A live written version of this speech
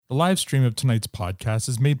The live stream of tonight's podcast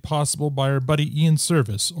is made possible by our buddy Ian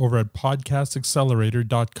Service over at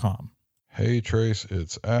podcastaccelerator.com. Hey, Trace,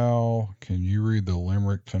 it's Al. Can you read the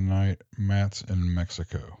limerick tonight? Matt's in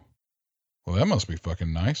Mexico. Well, that must be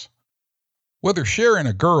fucking nice. Whether sharing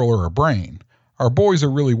a girl or a brain, our boys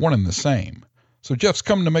are really one and the same. So Jeff's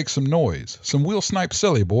coming to make some noise, some wheel snipe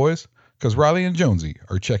silly boys, because Reilly and Jonesy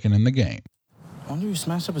are checking in the game. I wonder who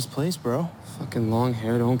smashed up his place, bro. Fucking long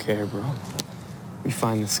hair, don't care, bro. We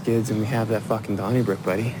find the skids and we have that fucking Donnybrook,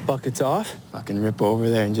 buddy. Buckets off, fucking rip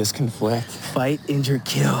over there and just conflict. Fight, injure,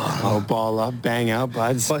 kill. Oh, ball up, bang out,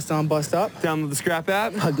 buds. Bust on, bust up. Download the scrap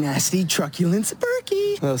app. Hug nasty, truculence,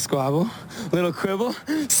 Berkey. Little squabble, little quibble,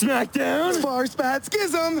 smackdown. Spar, spat,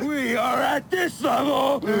 schism. We are at this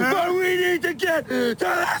level, but we need to get to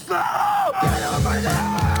this level. Get over there.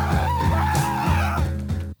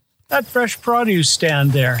 That fresh produce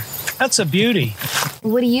stand there, that's a beauty.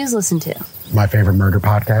 What do you listen to? My favorite murder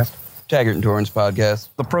podcast. Taggart and Torrance podcast.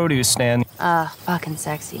 The produce stand. Fucking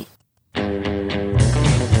sexy.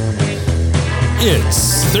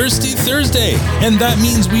 It's Thirsty Thursday, and that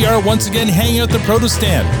means we are once again hanging out the Produce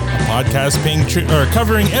Stand, a podcast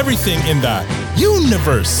covering everything in the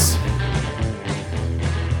universe.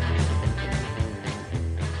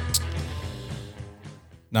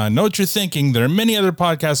 Now, I know what you're thinking. There are many other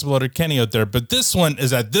podcasts about Letterkenny out there, but this one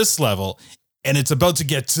is at this level, and it's about to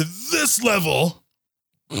get to this level.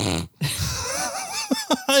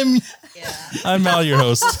 I'm Al, your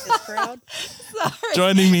host.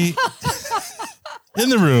 Joining me in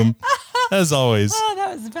the room, as always,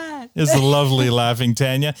 that was bad, is the lovely laughing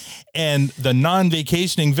Tanya, and the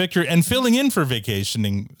non-vacationing Victor, and filling in for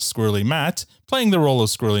vacationing Squirrely Matt. Playing the role of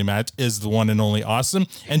Squirrely Matt is the one and only Awesome.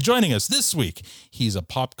 And joining us this week, he's a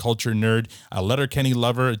pop culture nerd, a Letterkenny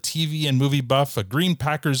lover, a TV and movie buff, a Green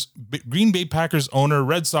Bay Packers owner,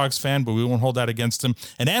 Red Sox fan, but we won't hold that against him,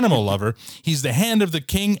 an animal lover. He's the hand of the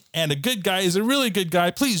king, and a good guy. He's a really good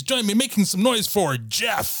guy. Please join me making some noise for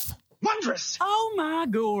Jeff. Wondrous. Oh my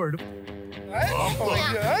gourd. What? Oh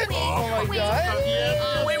my god. Oh my god.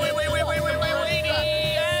 Wait. Oh my god.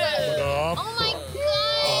 Oh my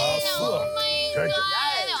god.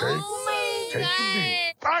 Oh my god.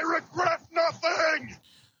 I regret nothing.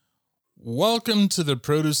 Welcome to the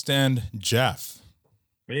Produce Stand, Jeff.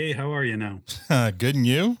 Hey, how are you now? Good, and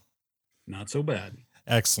you? Not so bad.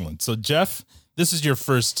 Excellent. So, Jeff, this is your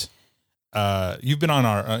first. You've been on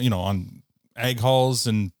our, on Ag Halls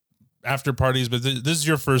and after parties, but this is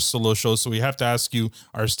your first solo show, so we have to ask you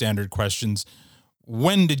our standard questions.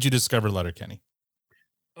 When did you discover Letterkenny?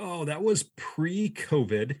 Oh, that was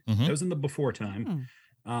pre-COVID. Mm-hmm. That was in the before time.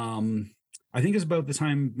 I think it's about the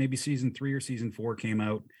time maybe season 3 or season 4 came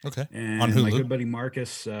out. Okay. And on Hulu. My good buddy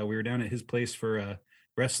Marcus, we were down at his place for a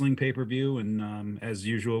wrestling pay-per-view, and as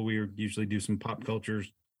usual, we usually do some pop culture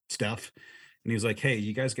stuff. And he was like, "Hey,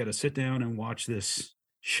 you guys got to sit down and watch this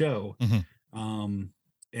show." Mm-hmm.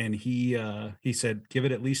 And he said, give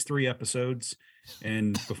it at least 3 episodes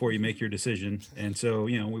and before you make your decision. And so,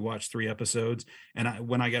 we watched 3 episodes, and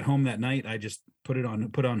when I got home that night, I just put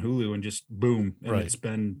on Hulu and just boom. And right. It's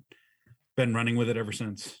been running with it ever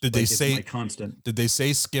since. Did they say my constant? Did they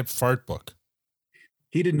say skip fart book?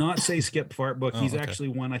 He did not say skip fart book. He's okay. actually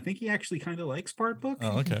one. I think he actually kind of likes fart book.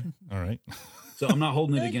 Oh, okay. All right. So I'm not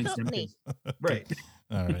holding it against him. Right.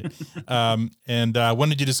 All right. And when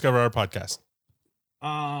did you discover our podcast?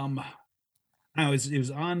 It was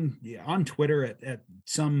on Twitter at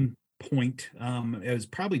some point. It was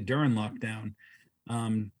probably during lockdown.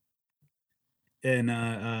 I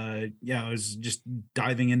was just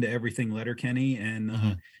diving into everything Letterkenny,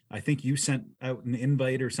 and I think you sent out an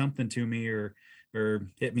invite or something to me, or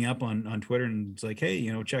hit me up on Twitter, and it's like,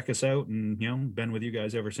 hey, check us out, and been with you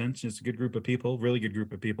guys ever since. It's a good group of people, really good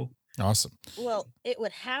group of people. Awesome. Well, it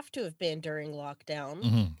would have to have been during lockdown.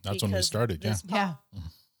 Mm-hmm. That's when we started. Yeah.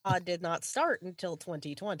 Pod did not start until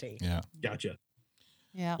 2020. Yeah. Gotcha.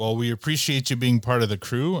 Yeah. Well, we appreciate you being part of the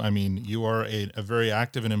crew. I mean, you are a very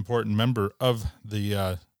active and important member of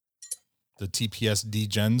the TPS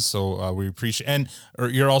D-Gens. So we appreciate, or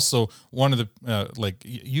you're also one of the,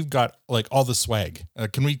 you've got all the swag.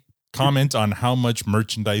 Can we comment on how much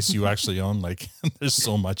merchandise you actually own? There's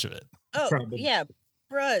so much of it. Oh, Probably. yeah.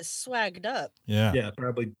 Bruh is swagged up. Yeah. Yeah,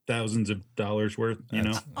 probably thousands of dollars worth,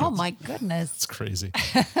 Oh my goodness. It's crazy.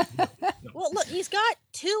 Well, look, he's got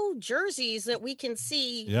 2 jerseys that we can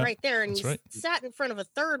see right there, and he's sat in front of a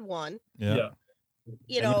third one. Yeah.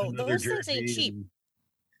 Those things ain't cheap.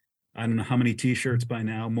 I don't know how many t-shirts by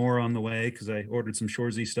now, more on the way, because I ordered some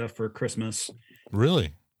Shorzy stuff for Christmas.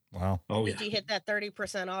 Really? Wow. Oh, Did you hit that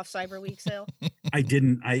 30% off Cyber Week sale? I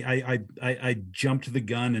didn't. I jumped the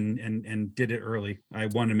gun and did it early. I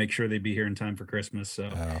wanted to make sure they'd be here in time for Christmas. So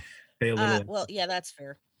pay a little. Well, yeah, that's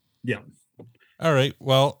fair. Yeah. All right.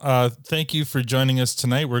 Well, thank you for joining us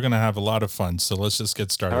tonight. We're going to have a lot of fun. So let's just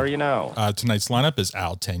get started. How are you now? Tonight's lineup is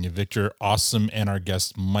Al, Tanya, Victor, Awesome, and our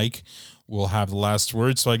guest Mike will have the last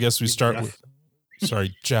word. So I guess we start with.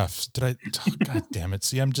 Sorry, Jeff. Did I? Oh, God damn it!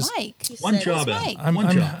 See, I'm just Mike. One job. Mike.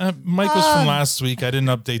 Mike was from last week. I didn't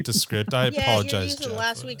update the script. I apologize. You're using Jeff.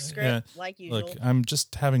 last week's script like usual. Look, I'm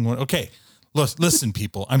just having one. Okay. Listen,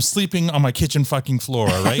 people. I'm sleeping on my kitchen fucking floor.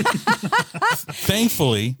 All right.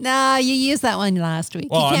 Thankfully. Nah, you used that one last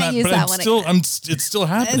week. Well, you can't use that one. It's still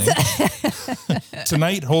happening.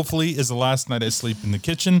 Tonight, hopefully, is the last night I sleep in the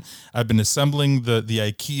kitchen. I've been assembling the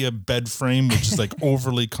IKEA bed frame, which is like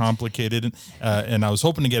overly complicated, and I was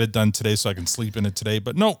hoping to get it done today so I can sleep in it today.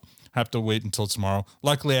 But no, have to wait until tomorrow.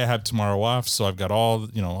 Luckily, I have tomorrow off, so I've got all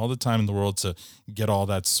the time in the world to get all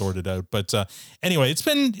that sorted out. But anyway, it's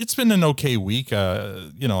been an okay week.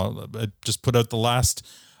 I just put out the last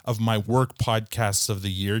of my work podcasts of the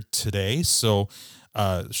year today, so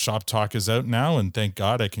Shop Talk is out now, and thank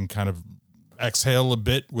God I can kind of exhale a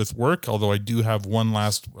bit with work. Although I do have one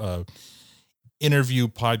last interview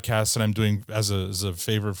podcast that I'm doing as a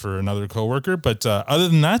favor for another coworker. But other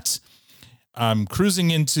than that, I'm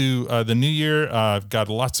cruising into the new year. I've got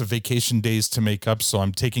lots of vacation days to make up, so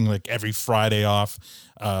I'm taking like every Friday off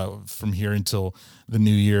from here until the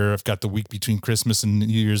new year. I've got the week between Christmas and New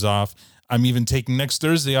Year's off. I'm even taking next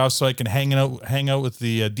Thursday off so I can hang out with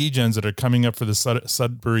the D-Gens that are coming up for the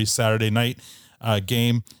Sudbury Saturday night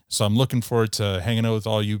game. So I'm looking forward to hanging out with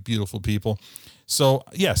all you beautiful people. So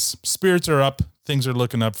yes, spirits are up. Things are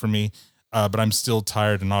looking up for me. But I'm still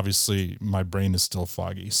tired, and obviously my brain is still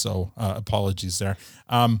foggy. So apologies there.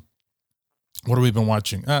 What have we been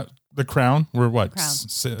watching? The Crown. We're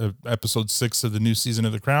episode 6 of the new season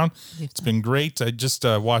of The Crown. It's been great. I just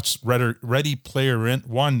watched Ready Player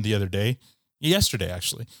One the other day. Yesterday,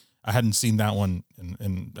 actually. I hadn't seen that one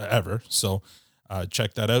in ever. So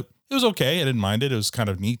check that out. It was okay. I didn't mind it. It was kind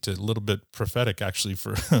of neat, a little bit prophetic actually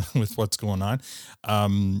for with what's going on.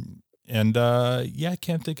 And I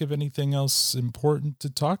can't think of anything else important to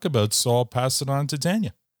talk about, so I'll pass it on to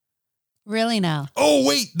Tanya. Really now? Oh,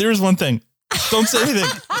 wait, there's one thing. Don't say anything.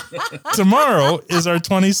 Tomorrow is our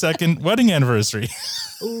 22nd wedding anniversary.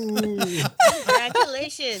 Ooh,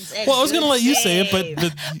 congratulations. Well, I was going to let you say it, but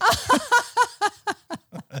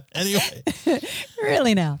anyway.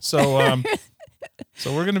 Really now? So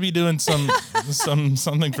we're going to be doing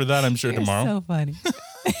something for that, I'm sure, tomorrow. So funny.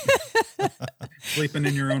 Sleeping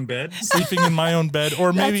in your own bed? Sleeping in my own bed.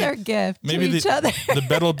 Or maybe that's our gift to each the, other. The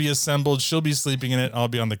bed will be assembled. She'll be sleeping in it. I'll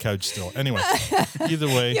be on the couch still. Anyway, either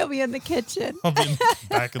way. You'll be in the kitchen. I'll be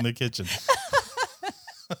back in the kitchen.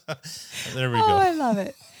 There we go. Oh, I love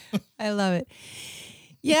it. I love it.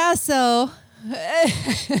 Yeah, so go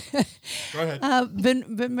ahead.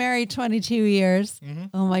 Been married 22 years. Mm-hmm.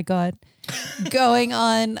 Oh my God. Going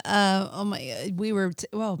on we were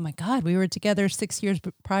together 6 years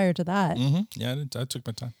prior to that. Mm-hmm. Yeah, I took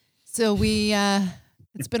my time. So we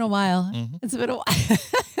it's been a while. Mm-hmm. It's been a while.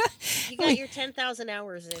 You got your 10,000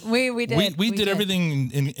 hours in. We did. We did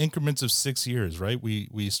everything in increments of 6 years, right?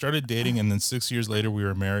 We started dating, and then 6 years later we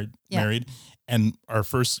were married. And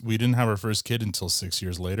we didn't have our first kid until 6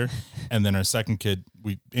 years later. And then our second kid,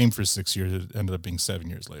 we aimed for 6 years. It ended up being 7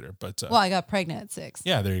 years later. But I got pregnant at 6.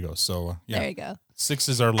 Yeah, there you go. So there you go. 6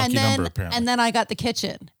 is our lucky number, apparently. And then I got the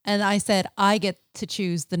kitchen, and I said I get to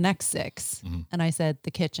choose the next 6, mm-hmm. and I said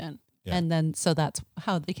the kitchen, and then so that's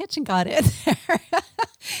how the kitchen got in there.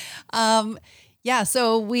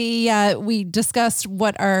 So we discussed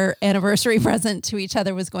what our anniversary present to each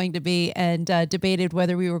other was going to be, and debated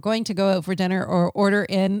whether we were going to go out for dinner or order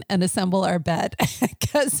in and assemble our bed,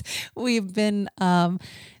 because we've been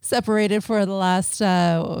separated for the last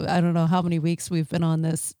I don't know how many weeks we've been on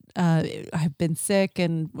this. I've been sick,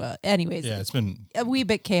 and anyways, it's been a wee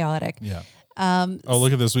bit chaotic. Yeah.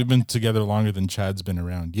 Look at this. We've been together longer than Chad's been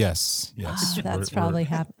around. Yes. That's probably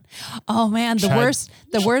happened. Oh man,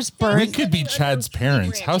 the worst burn. We could be Chad's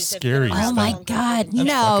parents. How scary is that? Oh my God.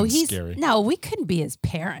 No, scary. No, we couldn't be his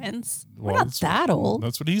parents. We're not that old.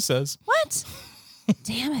 That's what he says. What?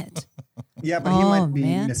 Damn it. Yeah, but he might be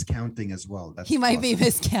miscounting as well. He might be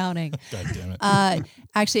miscounting. God damn it.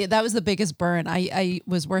 Actually, that was the biggest burn. I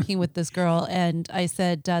was working with this girl, and I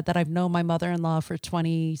said that I've known my mother-in-law for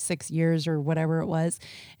 26 years or whatever it was.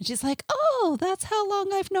 And she's like, oh, that's how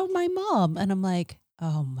long I've known my mom. And I'm like,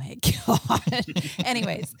 oh my God.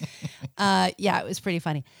 Anyways, it was pretty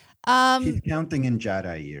funny. She's counting in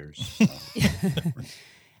Jedi years.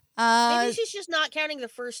 So. Maybe she's just not counting the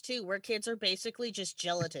first two, where kids are basically just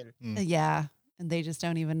gelatin. Yeah, and they just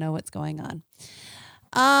don't even know what's going on.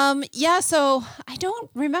 So I don't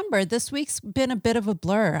remember. This week's been a bit of a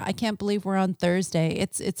blur. I can't believe we're on Thursday.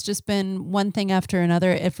 It's just been one thing after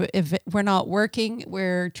another. If we're not working,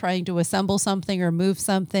 we're trying to assemble something or move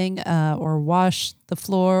something, or wash the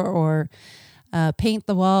floor or paint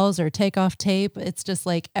the walls or take off tape. It's just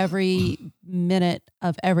like every minute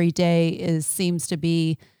of every day seems to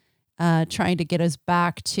be trying to get us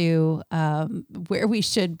back to where we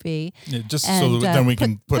should be. Yeah, just so then we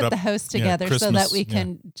can put up the house together so that we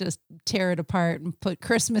can yeah. just tear it apart and put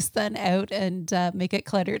Christmas then out and make it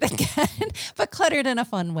cluttered again, but cluttered in a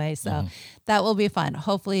fun way. So that will be fun.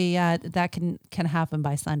 Hopefully that can happen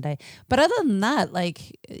by Sunday. But other than that,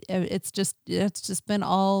 like it's just been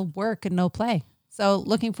all work and no play. So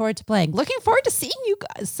looking forward to playing. Looking forward to seeing you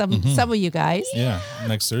guys, some of you guys. Yeah,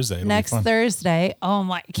 next Thursday. It'll next Thursday. Oh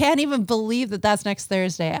my! Can't even believe that's next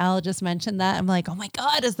Thursday. Al just mentioned that. I'm like, oh my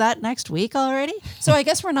God, is that next week already? So I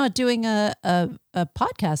guess we're not doing a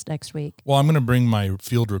podcast next week. Well, I'm going to bring my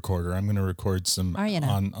field recorder. I'm going to record some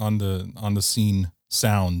on the scene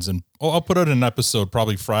sounds, and I'll put out an episode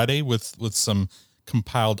probably Friday with some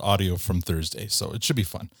compiled audio from Thursday. So it should be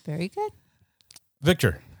fun. Very good.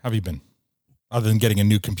 Victor, how have you been? Other than getting a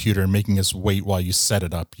new computer and making us wait while you set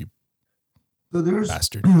it up, you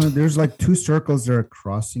bastard. There's like two circles that are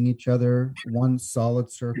crossing each other. One solid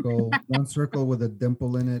circle, one circle with a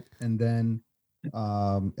dimple in it, and then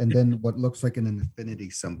what looks like an infinity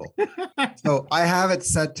symbol. So I have it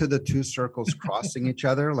set to the two circles crossing each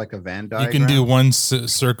other like a Venn diagram. You can do one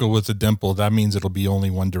circle with a dimple. That means it'll be only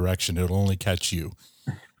one direction. It'll only catch you.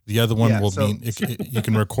 The other one will mean you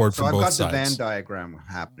can record from both sides. So I've got the Venn diagram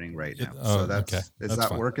happening right now. So that's that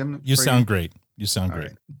fine. Working? You sound great. You sound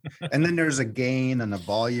great. Right. And then there's a gain and a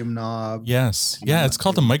volume knob. Yes. Yeah, it's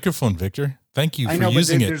called a microphone, Victor. Thank you for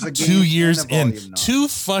using it. 2 years in. 2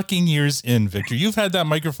 fucking years in, Victor. You've had that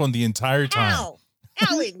microphone the entire time.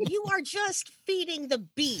 Alan, you are just feeding the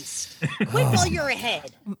beast. Quit while you're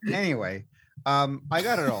ahead. Anyway. I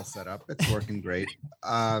got it all set up. It's working great.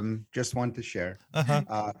 Just want to share.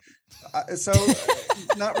 So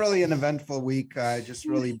not really an eventful week. Just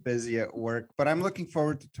really busy at work, but I'm looking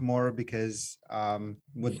forward to tomorrow because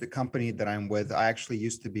with the company that I'm with, I actually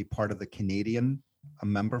used to be part of the Canadian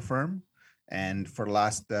member firm. And for the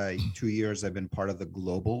last 2 years, I've been part of the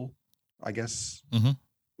global,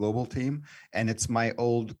 global team. And it's my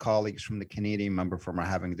old colleagues from the Canadian member firm are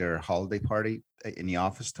having their holiday party in the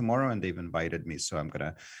office tomorrow, and they've invited me. So I'm going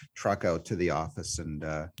to truck out to the office and,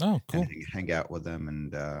 and hang out with them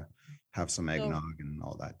and have some eggnog and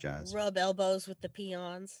all that jazz. Rub elbows with the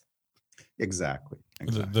peons. Exactly.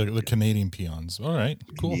 The Canadian peons. All right,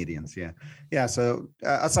 cool. Canadians, yeah. So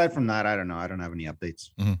aside from that, I don't know. I don't have any updates.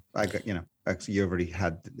 I got, actually, you already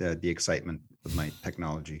had the excitement with my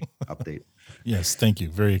technology update. Yes, thank you.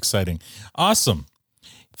 Very exciting. Awesome.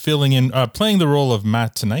 Filling in, playing the role of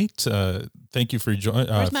Matt tonight. Thank you for joining.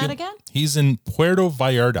 Where's Matt again? He's in Puerto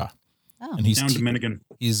Vallarta. Oh. And he's down Dominican.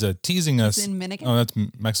 He's teasing us. He's in Dominican? Oh, that's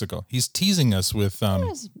Mexico. He's teasing us with.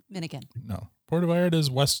 Where's Dominican? No, Puerto Vallarta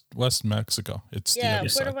is West Mexico. It's the other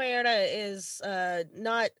Puerto side. Vallarta is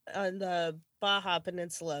not on the Baja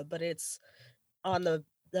Peninsula, but it's on the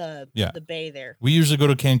bay there. We usually go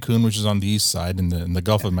to Cancun, which is on the east side in the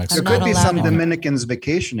Gulf of Mexico. There could be some Dominicans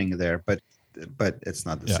vacationing there, but it's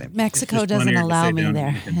not the same. Mexico doesn't allow me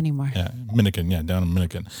there anymore. Yeah, Dominican, down in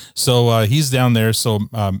Dominican. So he's down there. So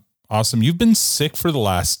awesome. You've been sick for the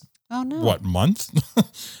last month?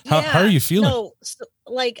 How are you feeling? No,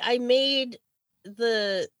 I made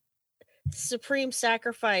the supreme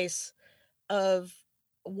sacrifice of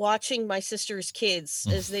watching my sister's kids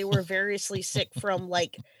as they were variously sick from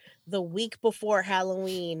the week before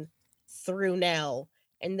Halloween through now,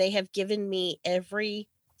 and they have given me every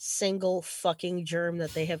single fucking germ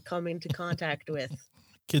that they have come into contact with.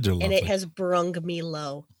 Kids are lovely. And it has brung me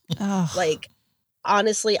low. Oh.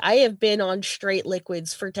 Honestly, I have been on straight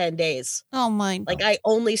liquids for 10 days. Oh my. I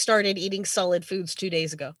only started eating solid foods 2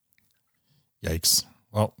 days ago. Yikes.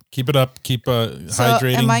 Well, keep it up. Keep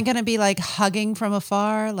hydrating. Am I going to be hugging from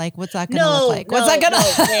afar? What's that going to look like? What's that going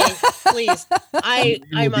to? Hey, please.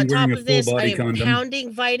 I'm on top of this. I am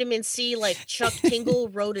pounding vitamin C like Chuck Tingle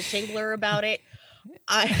wrote a Tingler about it.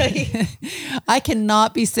 I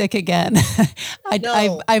cannot be sick again.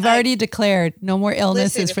 I've already declared no more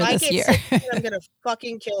illnesses for this year. Sick, I'm gonna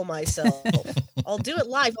fucking kill myself. I'll do it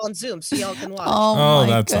live on Zoom so y'all can watch. Oh my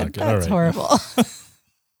that's God, okay. that's horrible.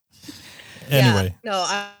 Anyway,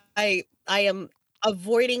 I am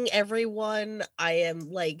avoiding everyone. I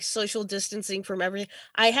am social distancing from everything.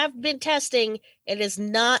 I have been testing. It is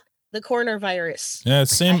not the coronavirus. Yeah,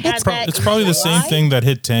 same. I had that It's in probably the same July. thing that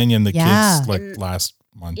hit Tanya and the Yeah. kids like And- last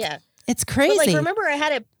month. Yeah. It's But, crazy. like, remember I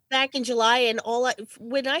had it back in July, and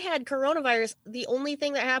when I had coronavirus, the only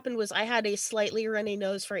thing that happened was I had a slightly runny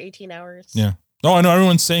nose for 18 hours. Yeah. No, I know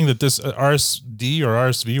everyone's saying that this RSD or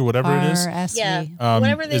RSV or whatever it is, RSV. Yeah.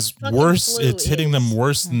 Whatever this is fucking worse. flu It's hitting them is.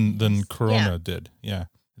 worse than Corona did. Yeah,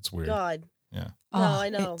 it's weird. God. Yeah. Oh, No, I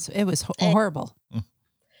know. It was And- horrible.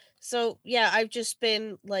 So yeah, I've just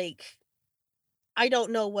been like, I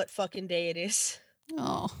don't know what fucking day it is.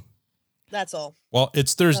 Oh, That's all. Well,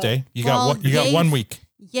 it's Thursday. You got Well, what? You got yay 1 week.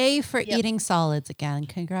 yay for Yep. eating solids again.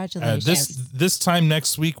 Congratulations. This time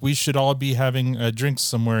next week, we should all be having drinks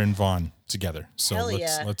somewhere in Vaughan together. So Hell let's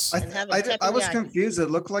yeah. let's. And have a I was teppanyaki. confused. It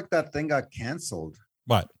looked like that thing got canceled.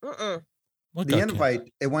 What? Mm-mm. What The got canceled?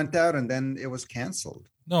 invite, it went out and then it was canceled.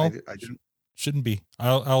 No, I didn't. shouldn't be.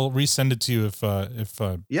 I'll resend it to you if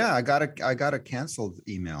Yeah, I got a canceled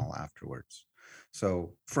email afterwards.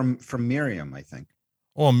 So from Miriam, I think.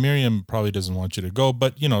 Well, Miriam probably doesn't want you to go,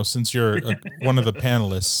 but since you're one of the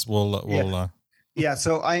panelists, we'll Yeah,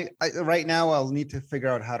 so I right now I'll need to figure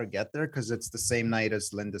out how to get there because it's the same night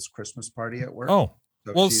as Linda's Christmas party at work. Oh,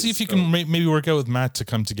 So well, she's- see if you so- can maybe work out with Matt to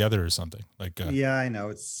come together or something like. Yeah, I know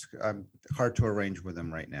it's hard to arrange with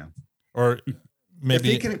him right now. Or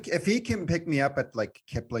maybe if he can pick me up at like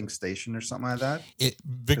Kipling Station or something like that.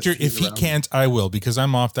 Victor, he's if he around. can't, I will because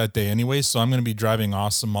I'm off that day anyway. So I'm going to be driving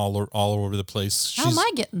Awesome all over the place. How am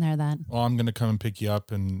I getting there then? Well, I'm going to come and pick you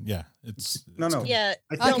up, and yeah, it's No. Yeah.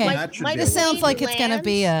 I think Okay. Matt should be This able to sounds do like it. it's going to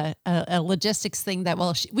be a logistics thing that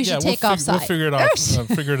we should take we'll offside. figure it out.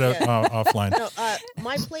 Figure it out offline. No,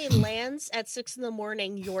 my plane lands at 6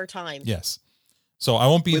 a.m. your time. Yes. So I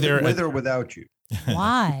won't be there with or without you.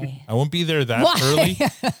 Why? I won't be there that Why? early,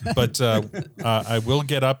 but I will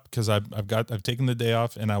get up because I've taken the day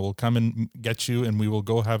off, and I will come and get you, and we will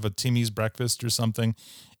go have a Timmy's breakfast or something,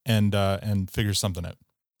 and figure something out.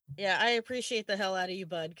 Yeah, I appreciate the hell out of you,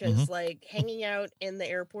 bud, because like hanging out in the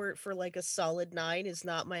airport for like a solid 9 is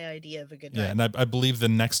not my idea of a good Yeah, time. and I believe the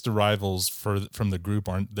next arrivals from the group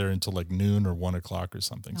aren't there until like noon or 1 o'clock or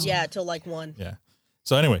something. So, Yeah, till like 1. yeah.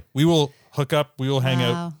 So anyway, we will hook up. We will hang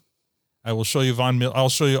out. Wow. I will show you Vaughan Mill. I'll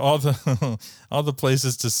show you all the all the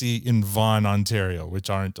places to see in Vaughan, Ontario, which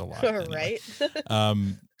aren't a lot. Anyway.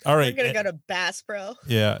 Right? All right. We're gonna go to Bass Pro.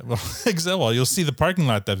 Yeah, well, exactly. Well, you'll see the parking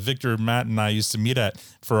lot that Victor, Matt, and I used to meet at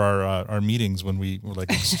for our meetings when we were like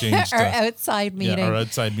exchanged Our outside meeting. Yeah, our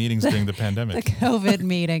outside meetings during the The pandemic. COVID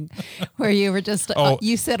meeting where you were just,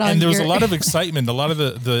 you sit on and there was your- a lot of excitement. A lot of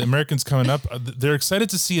the Americans coming up, they're excited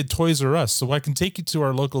to see a Toys R Us. So I can take you to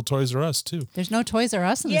our local Toys R Us too. There's no Toys R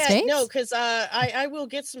Us in the Yeah, States? no, because I will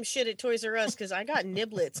get some shit at Toys R Us because I got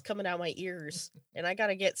niblets coming out my ears and I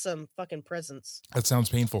gotta get some fucking presents. That sounds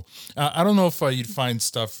painful. I don't know if you'd find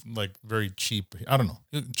stuff like very cheap. I don't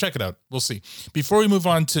know. Check it out. We'll see. Before we move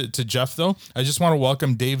on to Jeff, though, I just want to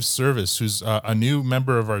welcome Dave Service, who's a new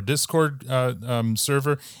member of our Discord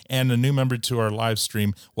server and a new member to our live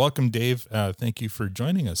stream. Welcome, Dave. Thank you for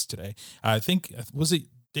joining us today. I think, was it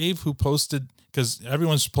Dave who posted, because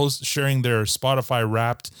everyone's sharing their Spotify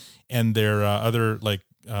Wrapped and their other like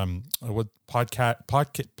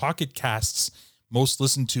Pocket Casts, most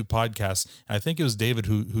listened to podcasts. I think it was David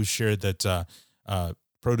who shared that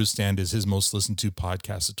Produce Stand is his most listened to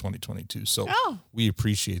podcast of 2022. So we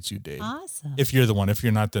appreciate you, Dave. Awesome. If you're the one, if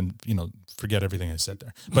you're not, then forget everything I said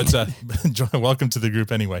there. But welcome to the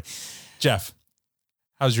group anyway. Jeff,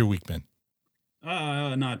 how's your week been?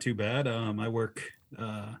 Not too bad. I work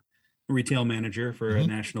retail manager for a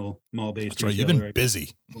national mall-based That's right. You've been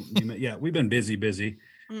busy. Yeah, we've been busy.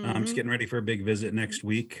 I'm just getting ready for a big visit next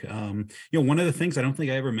week. One of the things I don't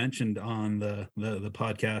think I ever mentioned on the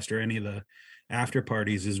podcast or any of the after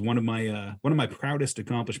parties is one of my proudest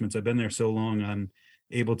accomplishments. I've been there so long. I'm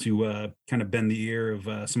able to kind of bend the ear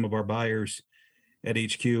of some of our buyers at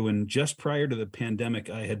HQ. And just prior to the pandemic,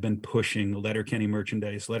 I had been pushing Letterkenny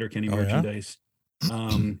merchandise.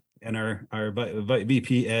 And our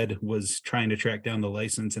VP Ed was trying to track down the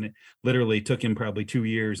license, and it literally took him probably 2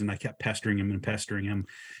 years. And I kept pestering him,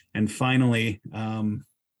 and finally,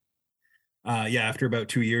 after about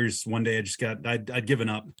 2 years, one day I'd given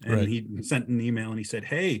up, and Right. he sent an email and he said,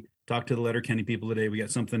 "Hey, talk to the Letterkenny people today. We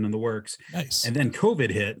got something in the works." Nice. And then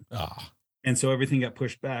COVID hit. Ah. And so everything got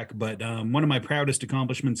pushed back. But one of my proudest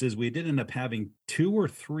accomplishments is we did end up having 2 or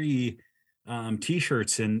 3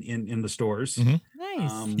 T-shirts in the stores.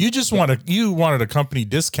 Nice. You wanted a company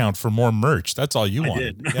discount for more merch. That's all you I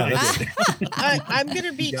wanted. did. Yeah, I that's- did. I'm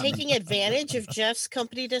gonna be You got me. taking advantage of Jeff's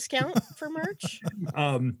company discount for merch.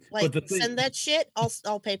 But the thing, Send that shit.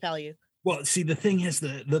 I'll PayPal you. well, see, the thing is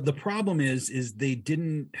the problem is they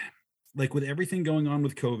didn't. like with everything going on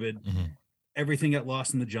with COVID, everything got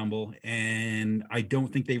lost in the jumble, and I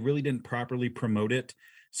don't think they really didn't properly promote it.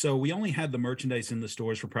 So we only had the merchandise in the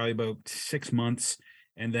stores for probably about 6 months,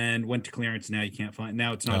 and then went to clearance. Now you can't find.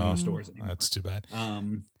 Now it's not in the stores anymore. That's too bad.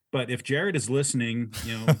 But if Jared is listening,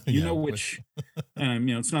 you know which.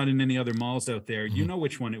 It's not in any other malls out there. You know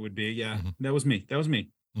which one it would be. Yeah, that was me.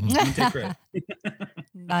 Take credit.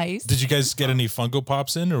 Nice. Did you guys get any Funko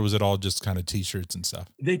Pops in, or was it all just kind of T-shirts and stuff?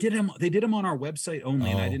 They did them on our website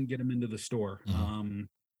only, and I didn't get them into the store.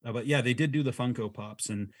 But yeah, they did do the Funko Pops,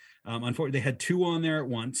 and unfortunately, they had 2 on there at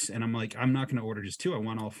once. And I'm like, I'm not going to order just 2. I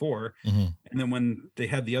want all 4. And then when they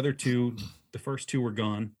had the other 2, the first 2 were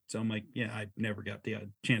gone. So I'm like, yeah, I never got the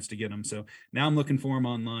chance to get them. So now I'm looking for them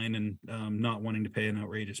online and not wanting to pay an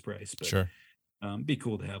outrageous price. But sure, be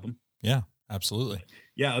cool to have them. Yeah. Absolutely.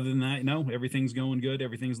 Yeah. Other than that, everything's going good.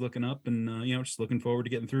 Everything's looking up, and just looking forward to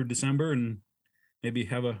getting through December and maybe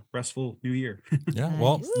have a restful new year. Yeah.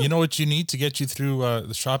 Well, you know what you need to get you through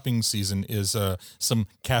the shopping season is some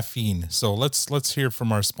caffeine. So let's hear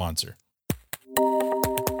from our sponsor.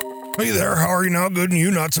 Hey there, how are you now? Good, and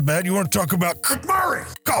you? Not so bad. You want to talk about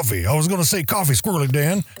McMurray coffee? I was going to say coffee squirrely,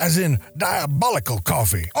 Dan, as in diabolical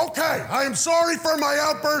coffee. Okay, I am sorry for my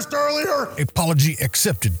outburst earlier. Apology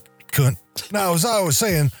accepted, cunt. Now, as I was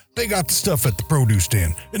saying, they got the stuff at the produce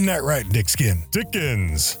stand. Isn't that right, Dickskin?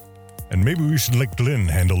 Dickens. And maybe we should let Glenn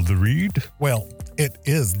handle the read? Well, it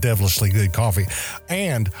is devilishly good coffee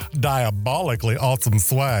and diabolically awesome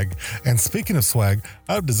swag. And speaking of swag,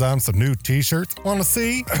 I've designed some new t-shirts. Want to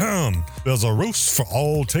see? There's a roast for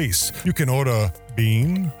all tastes. You can order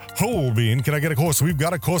bean, whole bean. Can I get a course? We've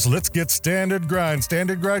got a course. Let's get standard grind.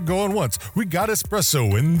 Standard grind going once. We got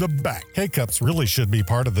espresso in the back. K-Cups really should be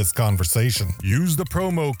part of this conversation. Use the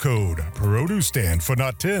promo code Produce Stand for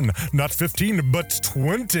not 10, not 15, but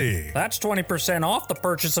 20. That's 20% off the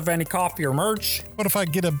purchase of any coffee or merch. What if I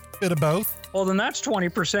get a bit of both? Well, then that's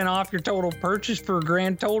 20% off your total purchase for a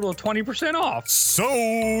grand total of 20% off.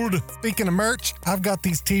 Sold! Speaking of merch, I've got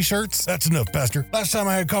these t-shirts. That's enough, Pastor. Last time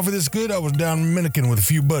I had coffee this good, I was down in Dominican with a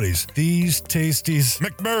few buddies. These tasties.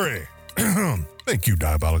 McMurray. Thank you,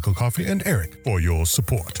 Diabolical Coffee and Eric, for your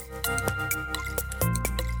support.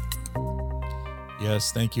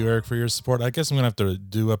 Yes, thank you, Eric, for your support. I guess I'm going to have to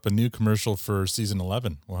do up a new commercial for season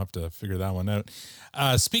 11. We'll have to figure that one out.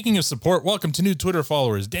 Speaking of support, welcome to new Twitter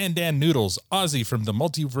followers. Dan Noodles, Ozzy from the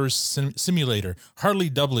Multiverse Simulator, Harley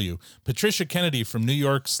W, Patricia Kennedy from New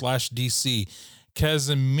York /DC,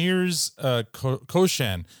 Kazimierz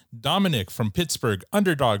Koshan, Dominic from Pittsburgh,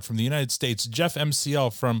 Underdog from the United States, Jeff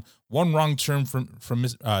MCL from One Wrong Term from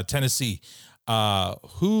Tennessee,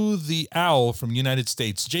 Who the Owl from United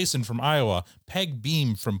States, Jason from Iowa, Peg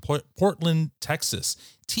Beam from Portland, Texas,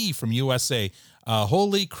 T from USA,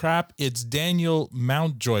 Holy Crap, it's Daniel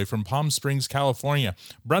Mountjoy from Palm Springs, California,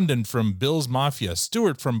 Brendan from Bill's Mafia,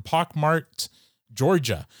 Stuart from Pockmart,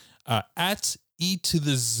 Georgia, at E to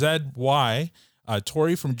the ZY,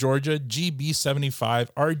 Tori from Georgia, GB75,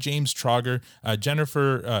 R. James Trogger,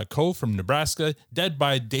 Jennifer Coe from Nebraska, Dead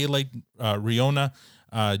by Daylight, Riona,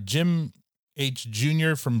 Jim H.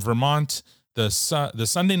 Jr. from Vermont, the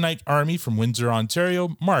Sunday Night Army from Windsor,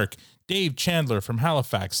 Ontario, Mark, Dave Chandler from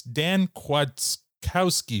Halifax, Dan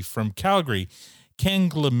Kwiatkowski from Calgary,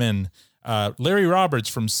 Kangleman, Larry Roberts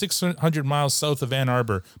from 600 miles south of Ann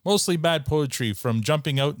Arbor, Mostly Bad Poetry from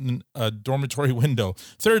Jumping Out in a Dormitory Window,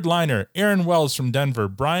 Third Liner, Aaron Wells from Denver,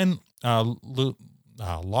 Brian Logadis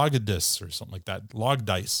or something like that,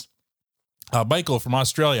 Logdice, Michael from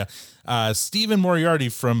Australia, Stephen Moriarty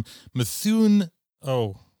from Methuen,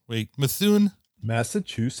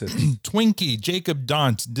 Massachusetts, Twinkie, Jacob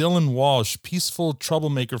Daunt, Dylan Walsh, Peaceful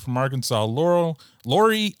Troublemaker from Arkansas,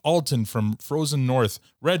 Lori Alton from Frozen North,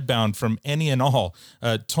 Redbound from Any and All,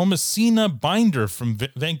 Thomasina Binder from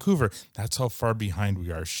Vancouver. That's how far behind we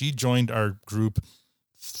are. She joined our group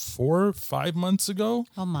 4 or 5 months ago.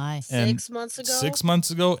 Oh my. 6 months ago. 6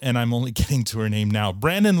 months ago, and I'm only getting to her name now.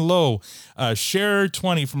 Brandon Lowe, Cher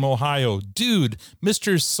 20 from Ohio, Dude,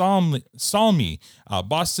 Mr. Salmi,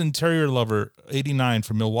 Boston Terrier Lover 89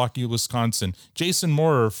 from Milwaukee, Wisconsin, Jason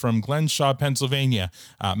Moorer from Glenshaw, Pennsylvania,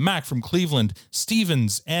 Mac from Cleveland,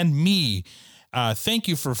 Stevens, and me. Thank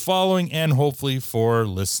you for following and hopefully for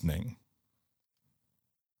listening.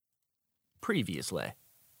 Previously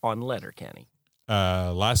on Letterkenny.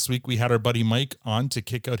 Last week we had our buddy Mike on to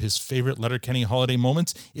kick out his favorite Letterkenny holiday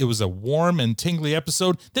moments. It was a warm and tingly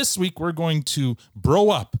episode. This week we're going to bro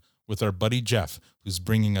up with our buddy Jeff, who's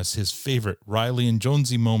bringing us his favorite Reilly and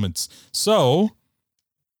Jonesy moments. So,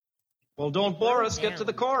 well, don't bore us. Get to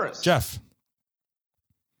the chorus. Jeff,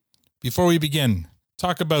 before we begin,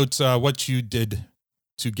 talk about what you did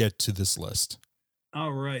to get to this list?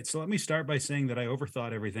 All right. So let me start by saying that I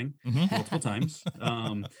overthought everything Mhm. multiple times.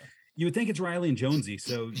 You would think it's Reilly and Jonesy,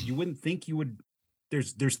 so you wouldn't think you would.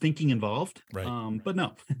 There's thinking involved, Right. But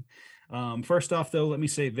no. First off, though, let me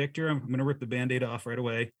say, Victor, I'm going to rip the Band-Aid off right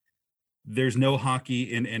away. There's no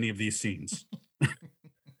hockey in any of these scenes.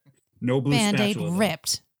 No blue Band-Aid spatula.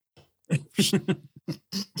 ripped.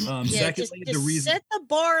 Yeah, Secondly, just the reason. set the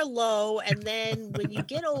bar low, and then when you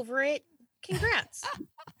get over it, congrats.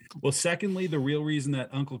 Well, secondly, the real reason that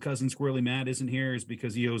Uncle Cousin Squirrely Matt isn't here is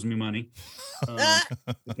because he owes me money.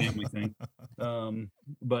 The family thing.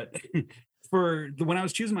 But when I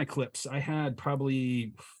was choosing my clips, I had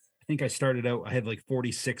probably, I think I started out, I had like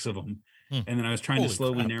 46 of them. And then I was trying to Holy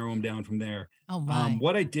slowly crap. narrow them down from there. Oh my.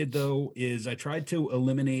 What I did though is I tried to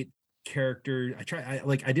eliminate character.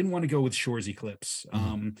 I didn't want to go with Shoresy clips.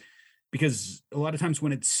 Because a lot of times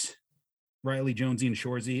when it's Reilly, Jonesy, and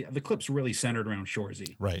Shoresy, the clips really centered around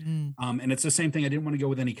Shoresy. Right. And it's the same thing. I didn't want to go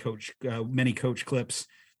with any many coach clips,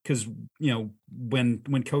 because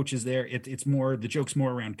when coach is there, it's more, the joke's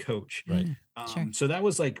more around coach. Right. Sure. So that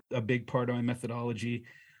was like a big part of my methodology.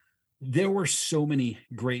 There were so many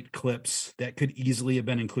great clips that could easily have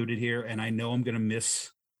been included here, and I know I'm going to miss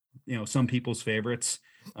some people's favorites.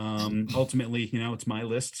 Ultimately, it's my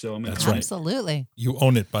list, so I'm going That's to right. Absolutely. You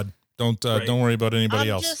own it, bud. Don't worry about anybody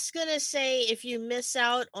I'm else. just gonna say, if you miss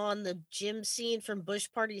out on the gym scene from Bush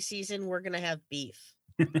Party season, we're gonna have beef.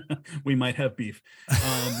 We might have beef.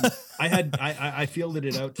 I fielded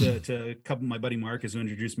it out to a couple, my buddy Marcus, who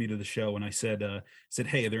introduced me to the show, and I said,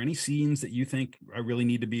 hey, are there any scenes that you think I really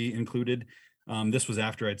need to be included? This was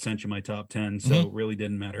after I'd sent you my top 10, so it really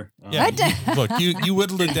didn't matter. Yeah, look, you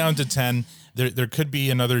whittled it down to 10. There could be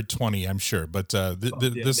another 20, I'm sure, but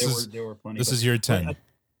this is your 10.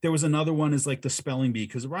 There was another one, is like the spelling bee,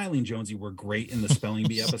 because Reilly and Jonesy were great in the spelling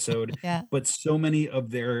bee episode. Yeah. But so many of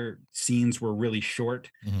their scenes were really short,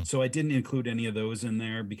 so I didn't include any of those in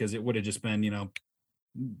there because it would have just been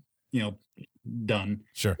done.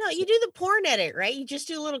 Sure. No, you do the porn edit, right? You just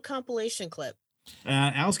do a little compilation clip.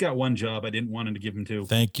 Al's got one job. I didn't want him to give him two.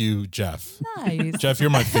 Thank you, Jeff. Nice. Jeff, you're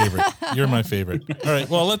my favorite. You're my favorite. All right,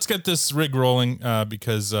 well, let's get this rig rolling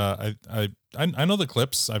because I know the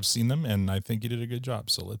clips. I've seen them, and I think you did a good job.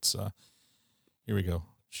 So let's here we go.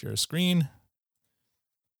 Share a screen.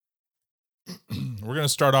 We're going to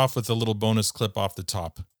start off with a little bonus clip off the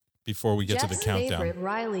top before we get to the countdown. Favorite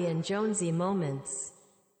Reilly and Jonesy moments.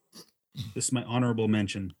 This is my honorable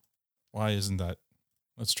mention. Why isn't that?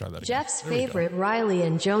 Let's try that again. Jeff's There we go. favorite Reilly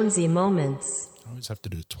and Jonesy moments. I always have to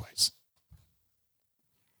do it twice.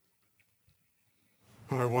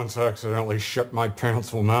 I once accidentally shit my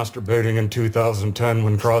pants while masturbating in 2010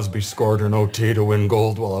 when Crosby scored an OT to win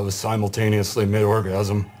gold while I was simultaneously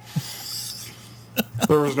mid-orgasm.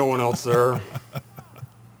 There was no one else there.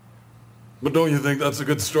 But don't you think that's a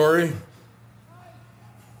good story?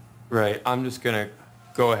 Right, I'm just gonna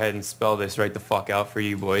go ahead and spell this right the fuck out for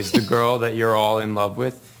you boys. The girl that you're all in love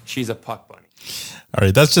with, she's a puck bunny. All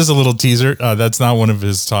right, that's just a little teaser. That's not one of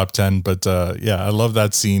his top 10, but yeah, I love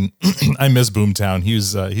that scene. I miss Boomtown.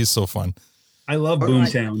 He's so fun. I love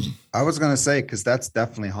Boomtown. I was going to say, because that's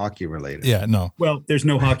definitely hockey related. Yeah, no. Well, there's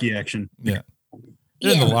no hockey action. Yeah.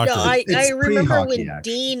 They're in the locker room. I remember when pre-hockey action.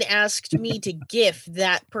 Dean asked me to GIF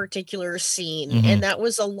that particular scene, Mhm. and that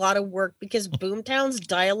was a lot of work because Boomtown's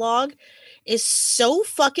dialogue is so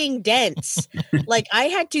fucking dense. Like, I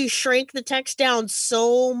had to shrink the text down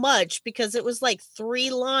so much because it was like 3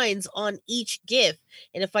 lines on each GIF,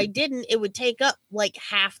 and if I didn't, it would take up like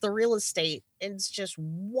half the real estate, and it's just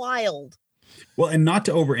wild. Well, and not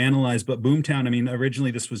to overanalyze, but Boomtown, I mean,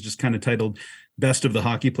 originally this was just kind of titled Best of the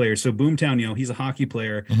Hockey Players. So Boomtown, he's a hockey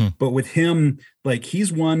player, but with him, like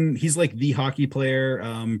he's like the hockey player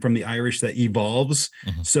from the Irish that evolves.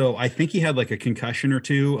 So I think he had like a concussion or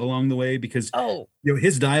two along the way because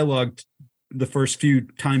his dialogue, the first few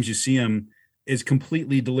times you see him, is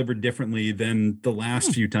completely delivered differently than the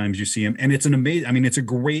last few times you see him. And it's an amazing, I mean, it's a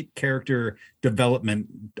great character development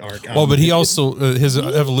arc. Well, but he also his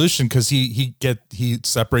evolution, because he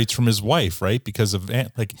separates from his wife, right? Because of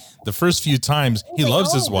like the first few times he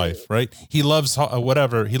loves his wife, right? He loves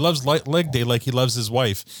whatever he loves leg day like he loves his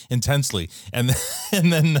wife intensely, and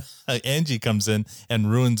then Angie comes in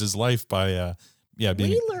and ruins his life by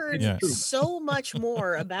we learned so much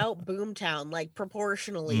more about Boomtown, like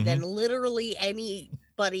proportionally, than literally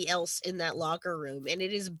anybody else in that locker room. And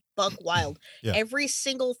it is buck wild. Yeah. Every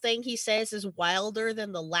single thing he says is wilder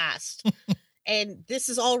than the last. And this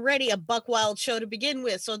is already a buck wild show to begin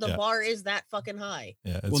with. So the bar is that fucking high.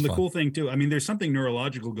 Yeah. Well, and the cool thing too, I mean, there's something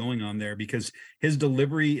neurological going on there because his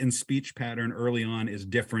delivery and speech pattern early on is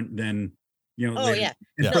different than you know. Oh later. yeah.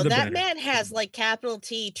 And No, for the that better. man has like capital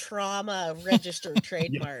T trauma registered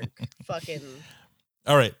trademark. Fucking.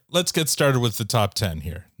 All right, let's get started with the top 10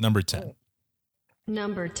 here. Number 10.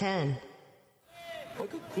 Number 10.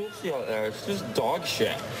 Look at Cruci out there. It's just dog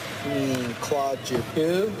shit. Claude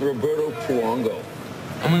Who? Roberto Puongo.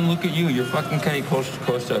 I mean, look at you. You're fucking Kenny coast to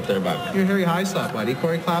coast out there, bud. You're Harry Highslop, buddy.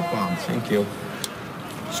 Corey Clapbaum. Thank you.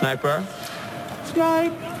 Sniper?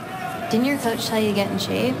 Snipe. Didn't your coach tell you to get in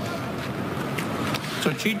shape?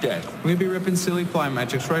 So cheat day. We're going to be ripping silly fly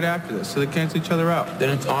metrics right after this, so they cancel each other out. Then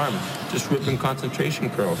it's arms. Just ripping concentration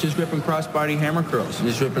curls. Just ripping crossbody hammer curls.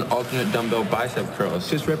 Just ripping alternate dumbbell bicep curls.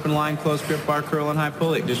 Just ripping line close grip bar curl and high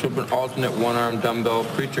pulley. Just ripping alternate one-arm dumbbell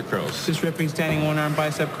preacher curls. Just ripping standing one-arm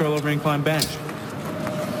bicep curl over incline bench.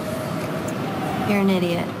 You're an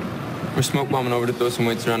idiot. We're smoke bombing over to throw some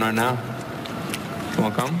weights around right now. You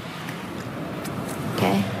wanna come?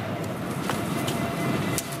 Okay.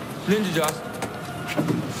 Ninja dust.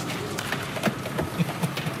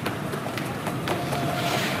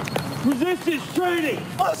 Resistance training.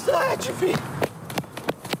 Muscle atrophy.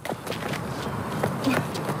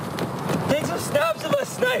 Take some snaps of a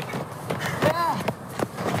snipe. Yeah.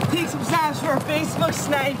 Take some snaps for a Facebook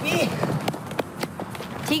snipey.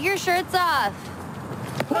 Take your shirts off.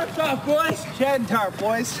 Push off, boys. Shed tarp,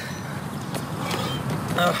 boys.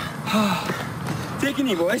 Take a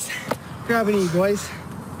knee, boys. Grab a knee, boys.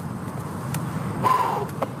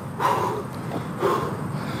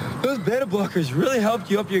 Those beta blockers really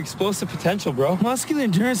helped you up your explosive potential, bro. Muscular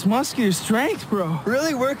endurance, muscular strength, bro.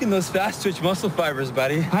 Really working those fast twitch muscle fibers,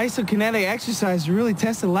 buddy. Isokinetic exercise really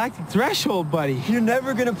tested lactic threshold, buddy. You're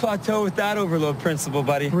never gonna plateau with that overload principle,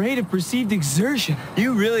 buddy. Rate of perceived exertion.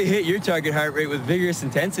 You really hit your target heart rate with vigorous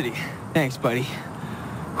intensity. Thanks, buddy.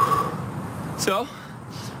 So,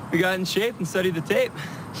 we got in shape and studied the tape.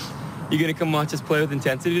 You gonna come watch us play with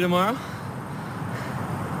intensity tomorrow?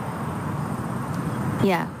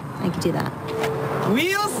 Yeah, I could do that.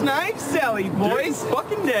 Wheel snipe Sally, boys. Dirty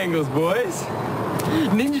fucking dangles, boys.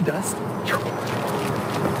 Ninja dust.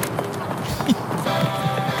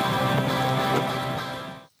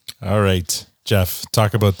 All right, Jeff,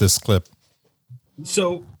 talk about this clip.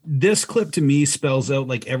 So this clip to me spells out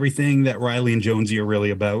like everything that Reilly and Jonesy are really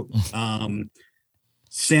about.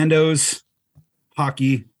 Sandos,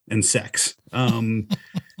 hockey, and sex.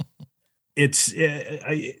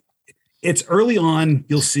 It's early on.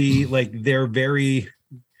 You'll see like they're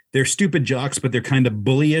stupid jocks, but they're kind of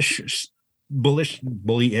bullyish.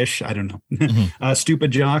 I don't know.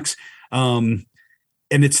 Stupid jocks. And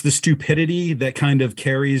it's the stupidity that kind of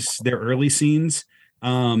carries their early scenes.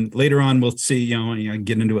 Later on, we'll see,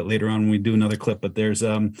 get into it later on when we do another clip, but there's,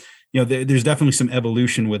 there's definitely some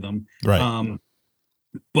evolution with them. Right.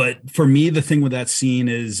 But for me, the thing with that scene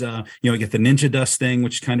is, you get the ninja dust thing,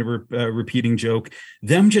 which is kind of a repeating joke.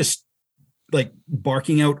 Them just like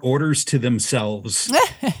barking out orders to themselves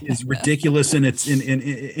is ridiculous in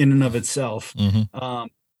and of itself. Mm-hmm.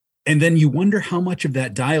 And then you wonder how much of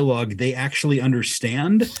that dialogue they actually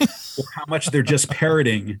understand or how much they're just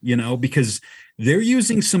parroting, because they're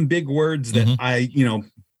using some big words that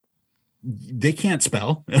they can't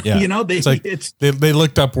spell. Yeah. They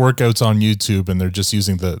looked up workouts on YouTube and they're just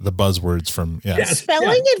using the buzzwords from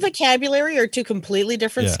Spelling and vocabulary are two completely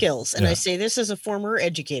different skills. And I say this as a former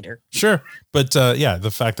educator. Sure. But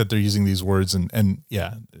the fact that they're using these words and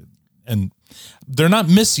they're not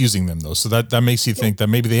misusing them though. So that makes you think that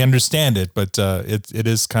maybe they understand it, but it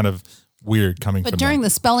is kind of weird coming from. But during them. the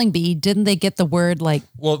spelling bee, didn't they get the word like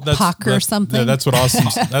puck or something? Yeah, that's what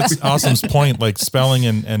Awesome's point. Like spelling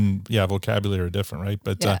and vocabulary are different, right?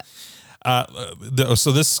 But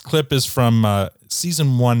so this clip is from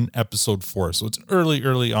season 1, episode 4. So it's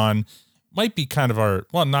early on. Might be kind of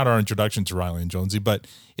not our introduction to Reilly and Jonesy, but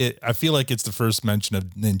I feel like it's the first mention of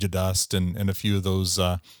ninja dust and a few of those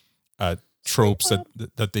tropes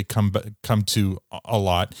that they come to a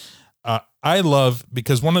lot. I love,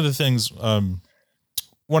 because one of the things,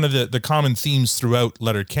 one of the common themes throughout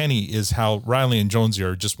Letterkenny is how Reilly and Jonesy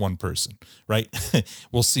are just one person, right?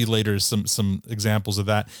 We'll see later some examples of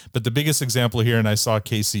that. But the biggest example here, and I saw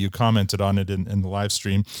Casey, you commented on it in the live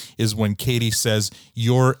stream, is when Katie says,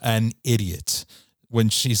 "You're an idiot." When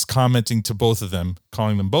she's commenting to both of them,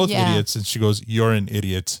 calling them both idiots, and she goes, "You're an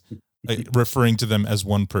idiot." Referring to them as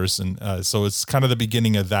one person. So it's kind of the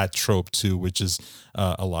beginning of that trope too, which is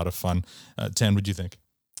a lot of fun. Tan, what do you think?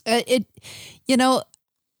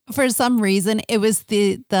 For some reason, it was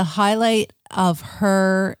the highlight of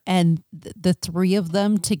her and the three of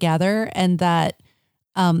them together, and that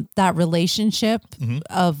relationship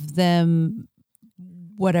of them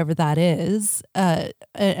whatever that is,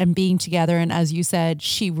 and being together. And as you said,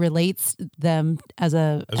 she relates them as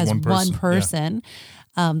one person.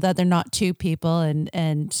 That they're not two people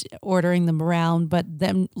and ordering them around, but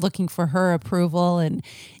them looking for her approval. And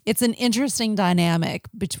it's an interesting dynamic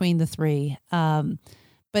between the three.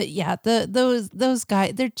 But yeah, those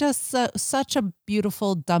guys, they're just such a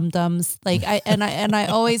beautiful dum-dums. Like I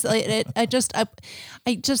always like it.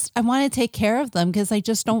 I want to take care of them because I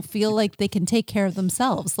just don't feel like they can take care of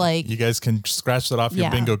themselves. Like, you guys can scratch that off your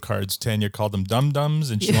bingo cards. Tanya called them dum-dums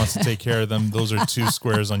and she wants to take care of them. Those are 2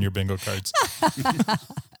 squares on your bingo cards.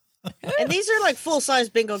 And these are like full-size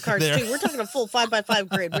bingo cards too. We're talking a full 5x5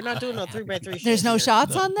 grid. We're not doing no 3x3. There's no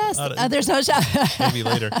shots on this. There's no shot. Maybe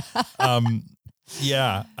later.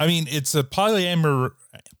 Yeah, I mean, it's a polyamorous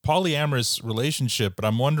relationship, but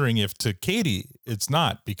I'm wondering if to Katie it's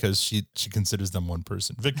not, because she considers them one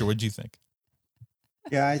person. Victor, what do you think?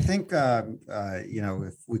 Yeah, I think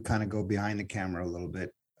if we kind of go behind the camera a little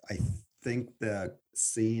bit, I think the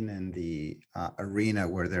scene in the arena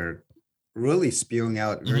where they're really spewing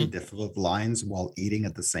out very difficult lines while eating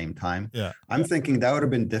at the same time. Yeah, I'm thinking that would have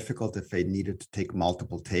been difficult if they needed to take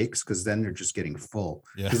multiple takes, because then they're just getting full.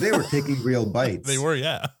 Because they were taking real bites. They were,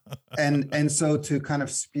 yeah. and so to kind of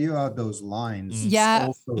spew out those lines,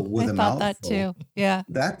 also with I thought that too. Yeah,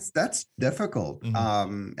 that's difficult.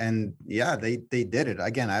 And yeah, they did it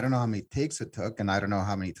again. I don't know how many takes it took, and I don't know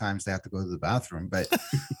how many times they have to go to the bathroom, but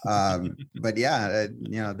yeah,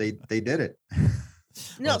 they did it.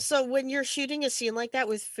 No, so when you're shooting a scene like that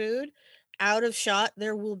with food, out of shot,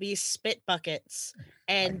 there will be spit buckets,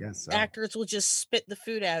 and actors will just spit the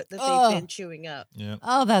food out that they've been chewing up. Yeah.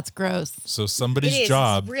 Oh, that's gross. So somebody's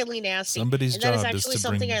job, it's really nasty. Somebody's and job that is is actually to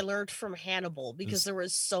something bring... I learned from Hannibal, because there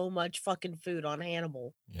was so much fucking food on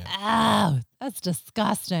Hannibal. Yeah. Oh, that's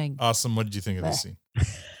disgusting. Awesome. What did you think of this scene?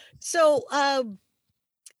 So,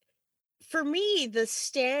 for me, the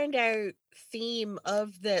standout theme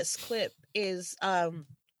of this clip is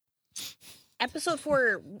episode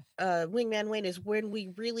 4, Wingman Wayne, is when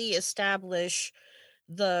we really establish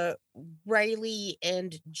the Reilly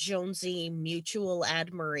and Jonesy Mutual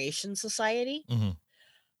Admiration Society.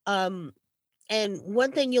 And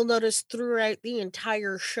one thing you'll notice throughout the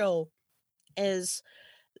entire show is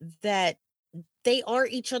that they are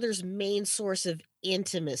each other's main source of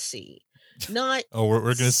intimacy. Not we're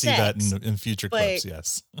going to see that in future but, clips.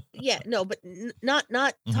 Yes. Yeah, no, but not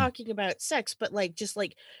talking about sex, but like just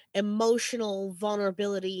like emotional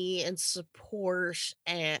vulnerability and support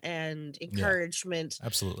and encouragement. Yeah,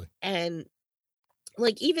 absolutely. And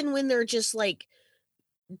like, even when they're just like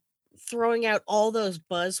throwing out all those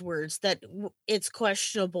buzzwords that it's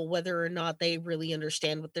questionable whether or not they really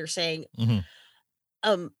understand what they're saying.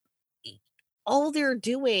 All they're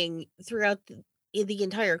doing throughout the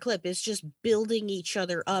entire clip is just building each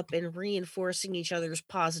other up and reinforcing each other's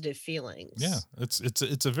positive feelings. Yeah,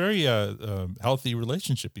 it's a very healthy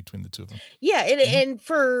relationship between the two of them. Yeah, and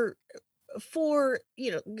for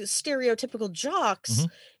stereotypical jocks,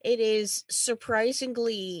 it is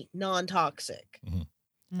surprisingly non-toxic.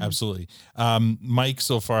 Absolutely. Mike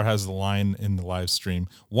so far has the line in the live stream: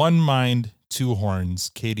 1 mind, 2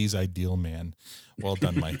 horns, Katie's ideal man. Well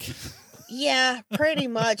done, Mike. Yeah, pretty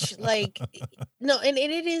much. Like, no, and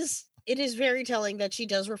it is very telling that she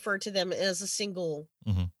does refer to them as a single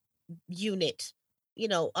unit.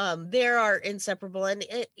 They are inseparable, and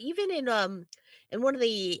even in one of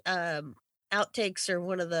the outtakes or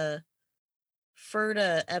one of the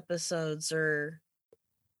Ferda episodes or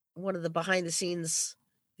one of the behind the scenes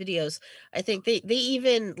videos, I think they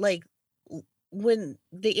even, like, when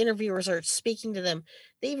the interviewers are speaking to them,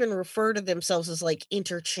 they even refer to themselves as like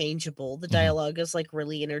interchangeable. The dialogue is like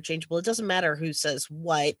really interchangeable. It doesn't matter who says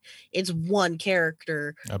what. It's one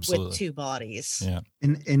character with 2 bodies. Yeah.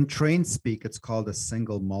 In train speak, it's called a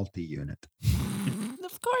single multi-unit.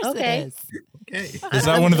 Of course it is. Okay. Is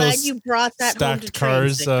that one of those you brought that stacked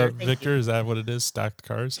cars, Victor? Is that what it is? Stacked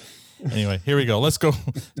cars? Anyway, here we go. Let's go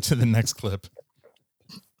to the next clip.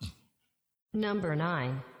 Number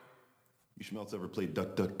 9. You schmelts ever played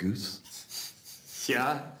Duck, Duck, Goose?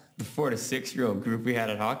 Yeah, the 4 to 6-year-old group we had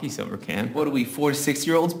at hockey summer camp. What are we, 4 to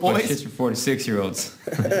 6-year-olds, boys? It's for 4 to 6-year-olds.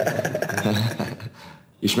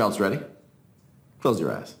 You schmelts ready? Close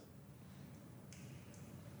your eyes.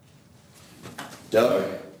 Duck,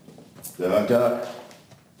 duck, duck,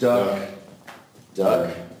 duck,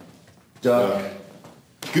 duck, duck,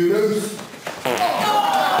 goose.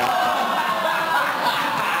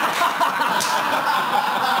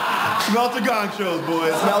 Smelter gong shows,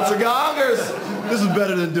 boys. Smelter gongers. This is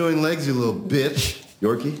better than doing legs, you little bitch.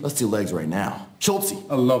 Yorkie, let's do legs right now. Schultzy.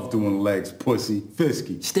 I love doing legs, pussy.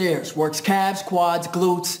 Fisky. Stairs works calves, quads,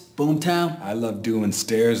 glutes. Boomtown. I love doing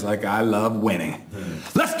stairs like I love winning.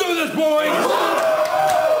 Let's do this, boys!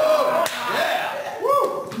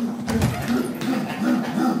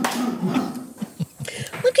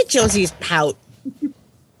 Look at Jonesy's pout.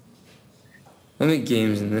 How many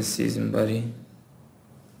games in this season, buddy?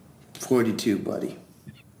 42, buddy.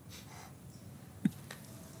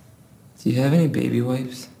 Do you have any baby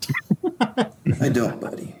wipes? I don't,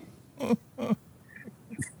 buddy.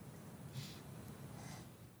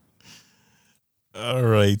 All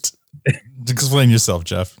right. Explain yourself,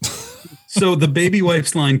 Jeff. So the baby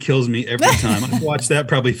wipes line kills me every time. I've watched that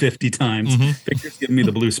probably 50 times. Victor's giving me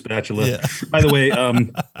the blue spatula. Yeah. By the way,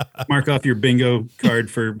 mark off your bingo card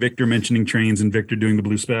for Victor mentioning trains and Victor doing the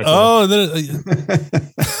blue spatula. Oh,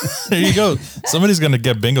 there you go. Somebody's going to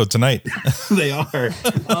get bingo tonight. They are.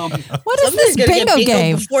 What is this bingo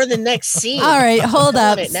game? Before the next scene. All right, hold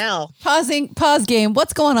up. It now. Pause game.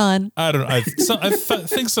 What's going on? I don't know. I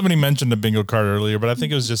think somebody mentioned a bingo card earlier, but I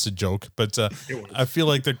think it was just a joke. But I feel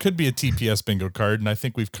like there could be a TPS bingo card, and I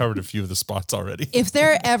think we've covered a few of the spots already. If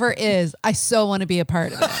there ever is, I so want to be a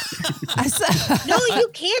part of it. No, you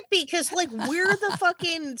can't be, because like we're the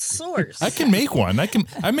fucking source. I can make one.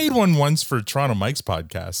 I made one once for Toronto Mike's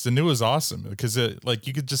podcast, and it was awesome because like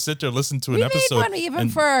you could just sit there, listen to an episode. We made one even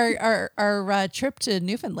for our trip to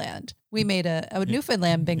Newfoundland. We made a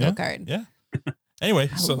Newfoundland bingo card. Yeah. Anyway,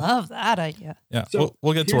 I love that idea. Yeah, So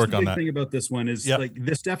we'll get to work on that. The thing about this one is like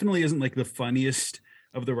this definitely isn't like the funniest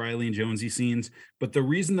of the Reilly and Jonesy scenes, but the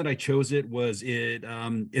reason that I chose it was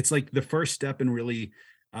it's like the first step in really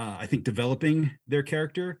I think developing their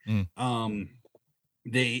character.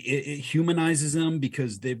 It humanizes them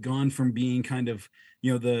because they've gone from being kind of,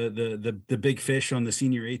 you know, the big fish on the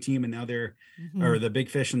senior A team, and now they're or the big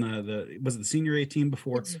fish in the was it the senior A team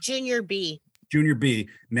before? It's junior B. Junior B.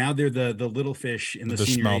 Now they're the little fish in the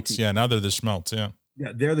senior A team. Yeah, now they're the schmelts. Yeah.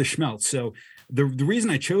 Yeah, they're the schmelts. So the reason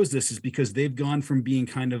I chose this is because they've gone from being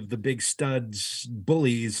kind of the big studs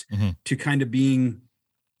bullies to kind of being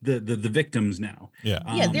the victims now. Yeah.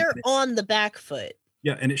 Yeah, they're on the back foot.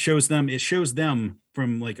 Yeah, and it shows them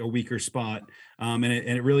from like a weaker spot. And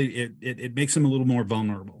it really makes them a little more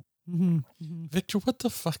vulnerable. Victor, what the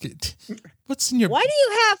fuck? What's in your Why do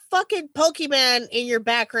you have fucking Pokemon in your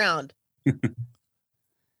background?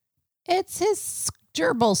 It's his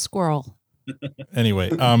gerbil squirrel. Anyway,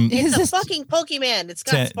 it's a fucking Pokemon. It's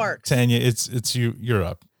got sparks. Tanya, it's you. You're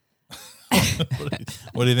up.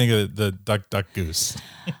 What do you think of the duck goose?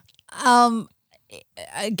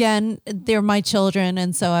 Again, they're my children,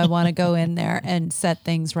 and so I want to go in there and set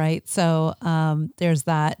things right. So there's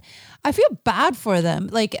that. I feel bad for them.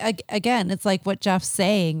 Like again, it's like what Jeff's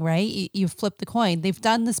saying, right? You flip the coin. They've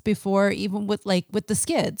done this before, even with the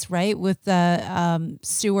skids, right? With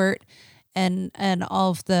Stewart and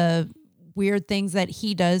all of the weird things that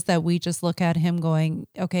he does that we just look at him going,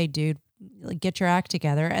 okay, dude, like, get your act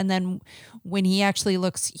together. And then when he actually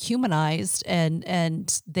looks humanized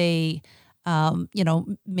and they build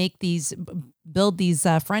these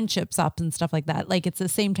friendships up and stuff like that. Like it's the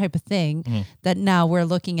same type of thing that now we're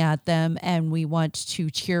looking at them and we want to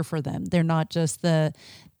cheer for them. They're not just the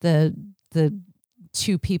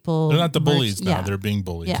two people. They're not the bullies now. They're being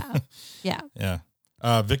bullied. Yeah. Yeah.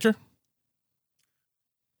 Yeah. Victor?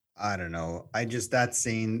 I don't know. That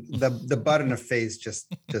scene, the butt in the face just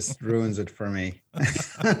ruins it for me.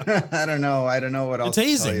 I don't know what else.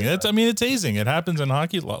 It's hazing. It's hazing. It happens in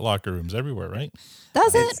hockey locker rooms everywhere, right?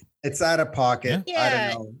 Does it? It's out of pocket.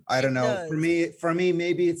 Yeah, I don't know. does. For me,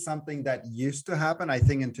 maybe it's something that used to happen. I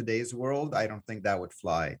think in today's world, I don't think that would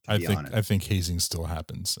fly. To be honest, I think hazing still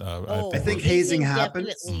happens. I think hazing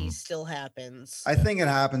happens. Definitely still happens. I think it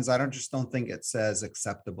happens. I don't think it's as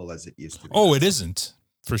acceptable as it used to be. Oh, it isn't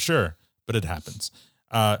for sure, but it happens.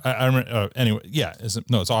 Anyway, yeah.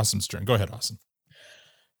 It's Austin's turn. Go ahead, Austin.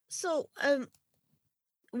 So,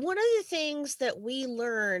 one of the things that we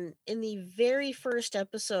learn in the very first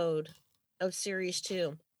episode of series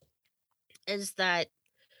 2 is that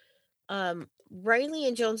Reilly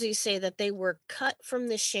and Jonesy say that they were cut from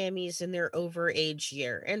the chamois in their overage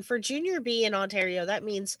year. And for Junior B in Ontario, that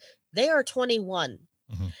means they are 21.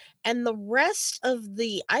 And the rest of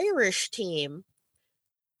the Irish team,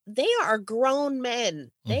 they are grown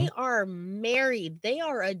men. They are married. They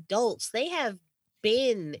are adults. They have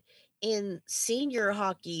been in senior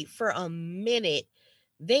hockey for a minute.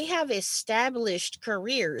 They have established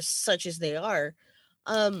careers, such as they are.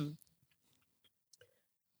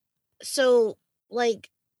 So like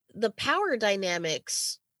the power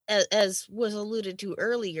dynamics as was alluded to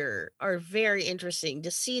earlier, are very interesting.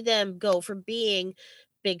 To see them go from being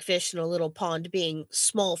big fish in a little pond to being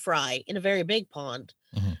small fry in a very big pond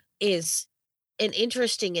is an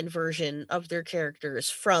interesting inversion of their characters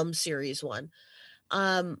from series 1.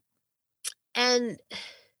 And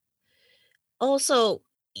also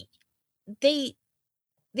they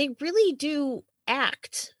really do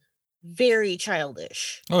act very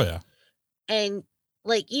childish. Oh yeah. And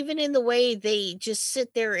like even in the way they just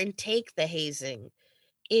sit there and take the hazing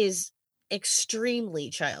is extremely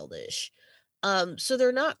childish. So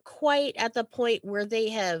they're not quite at the point where they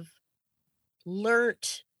have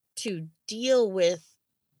learnt to deal with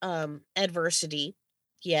adversity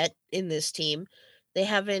yet in this team. They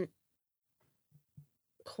haven't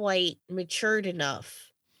quite matured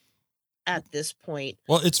enough at this point.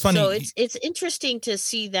 Well, it's funny. So it's interesting to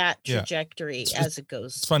see that trajectory as it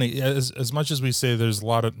goes. It's funny, as much as we say there's a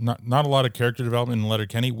lot of not a lot of character development in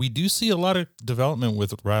Letterkenny, we do see a lot of development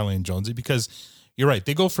with Reilly and Jonesy, because you're right,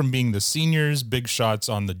 they go from being the seniors, big shots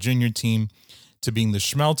on the junior team, to being the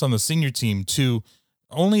schmelts on the senior team, to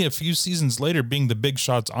only a few seasons later being the big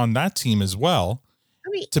shots on that team as well. I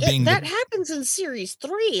mean, to being that happens in series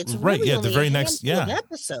 3. It's right, really yeah, only the very a next, handful of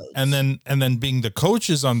episodes. and then being the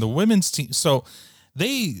coaches on the women's team. So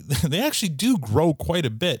they actually do grow quite a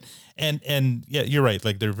bit, and yeah, you're right.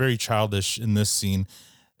 Like they're very childish in this scene.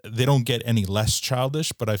 They don't get any less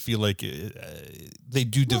childish, but I feel like they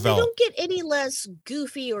do develop. They don't get any less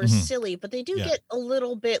goofy or silly, but they do get a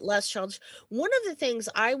little bit less childish. One of the things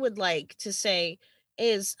I would like to say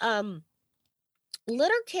is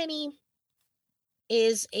Letterkenny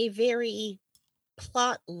is a very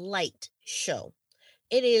plot light show.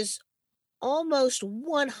 It is almost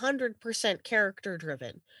 100% character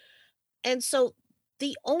driven. And so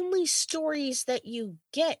the only stories that you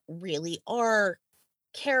get really are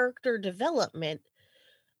character development.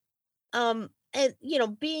 And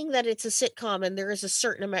being that it's a sitcom and there is a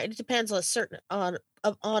certain amount, it depends on a certain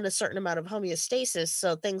amount of homeostasis.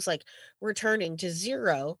 So things like returning to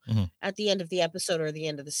 0 at the end of the episode or the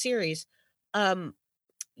end of the series,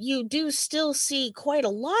 you do still see quite a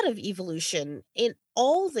lot of evolution in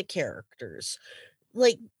all the characters.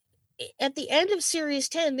 Like at the end of series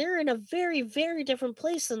 10, they're in a very, very different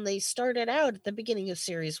place than they started out at the beginning of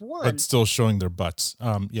series 1. But still showing their butts.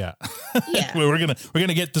 Yeah. Yeah. we're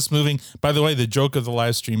gonna get this moving. By the way, the joke of the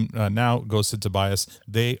live stream now goes to Tobias.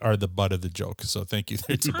 They are the butt of the joke. So thank you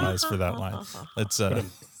there, Tobias, for that line. Let's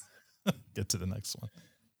get to the next one.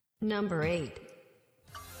 Number 8.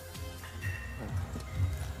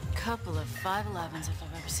 Couple of 5'11s if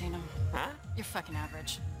I've ever seen them. Huh? You're fucking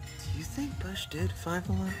average. Do you think Bush did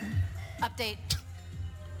 5'11"? Update.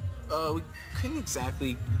 We couldn't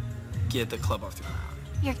exactly get the club off the ground.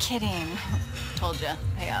 You're kidding. Told ya.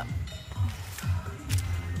 Pay up.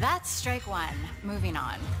 That's strike 1. Moving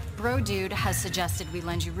on. Bro Dude has suggested we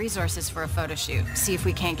lend you resources for a photo shoot. See if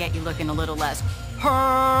we can't get you looking a little less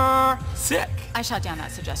sick. I shot down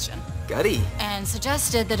that suggestion. Goody. And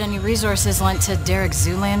suggested that any resources lent to Derek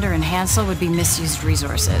Zoolander and Hansel would be misused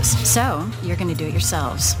resources. So, you're gonna do it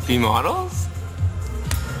yourselves. Be models?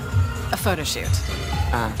 A photo shoot.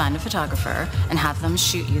 Find a photographer and have them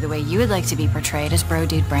shoot you the way you would like to be portrayed as Bro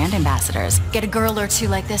Dude brand ambassadors. Get a girl or two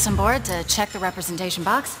like this on board to check the representation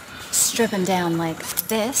box, strip them down like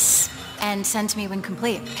this, and send to me when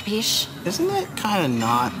complete. Capiche? Isn't it kind of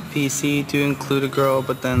not PC to include a girl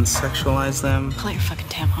but then sexualize them? Pull out your fucking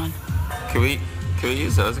tampon. Can we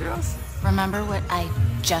use those girls? Remember what I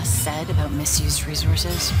just said about misused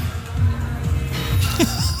resources?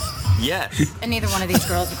 Yes. And neither one of these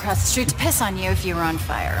girls would cross the street to piss on you if you were on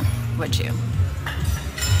fire, would you?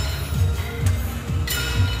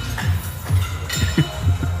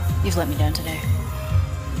 You've let me down today.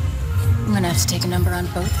 I'm gonna have to take a number on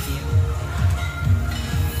both of you.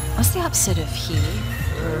 What's the opposite of he?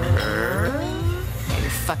 Yeah, you're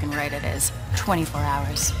fucking right, it is. 24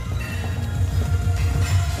 hours.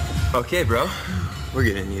 Okay, bro. We're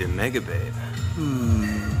gonna need a mega babe.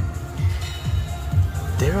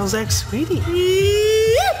 Daryl's ex-sweetie.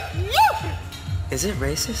 Is it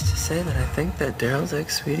racist to say that I think that Daryl's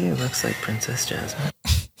ex-sweetie looks like Princess Jasmine?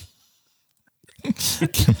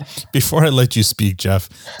 Before I let you speak, Jeff,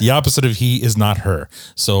 the opposite of he is not her.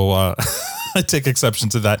 So I take exception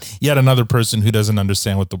to that. Yet another person who doesn't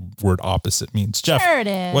understand what the word opposite means. Jeff, Sure it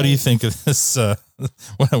is. What do you think of this?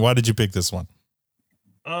 Why did you pick this one?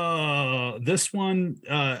 This one,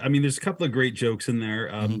 I mean, there's a couple of great jokes in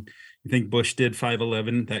there. I think Bush did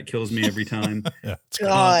 5'11". That kills me every time. Yeah,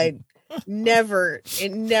 God, never.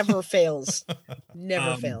 It never fails.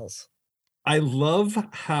 Never fails. I love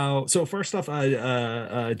how. So first off,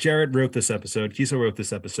 Jared wrote this episode. Kiso wrote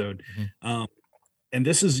this episode, and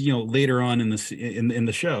this is later on in this in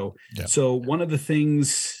the show. Yeah. So one of the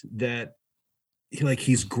things that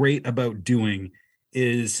he's great about doing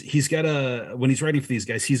is he's got to, when he's writing for these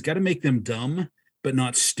guys, he's got to make them dumb but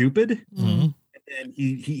not stupid, and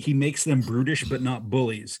he makes them brutish but not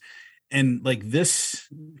bullies. And like this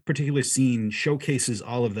particular scene showcases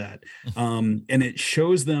all of that. And it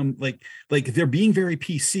shows them like they're being very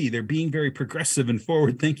PC, they're being very progressive and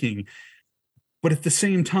forward thinking, but at the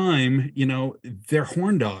same time, they're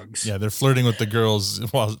horn dogs. Yeah, they're flirting with the girls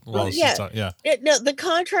while she's talking. Yeah. No, the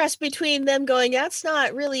contrast between them going, that's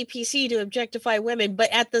not really PC to objectify women,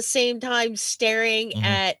 but at the same time staring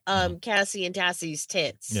at Cassie and Tassie's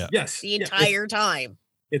tits. Yeah. Yes. The entire time.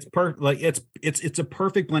 It's it's a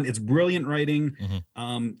perfect blend. It's brilliant writing,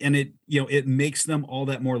 and it makes them all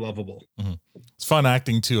that more lovable. It's fun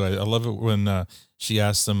acting too. I love it when she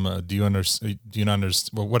asks them, "Do you understand? Do you not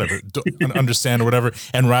understand? Well, whatever, don't understand or whatever."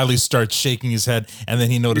 And Reilly starts shaking his head, and then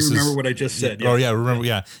he notices. You remember what I just said? Oh yeah, remember?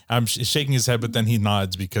 Yeah, I'm shaking his head, but then he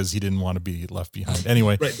nods because he didn't want to be left behind.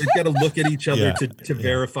 Anyway, right? They've got to look at each other to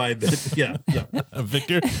verify that. Yeah.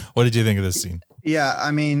 Victor, what did you think of this scene? Yeah, I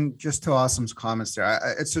mean, just to Awesome's comments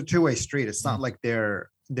there, it's a two-way street. It's not like they're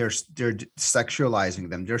sexualizing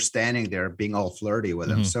them. They're standing there being all flirty with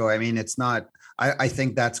them. So I mean, it's not. I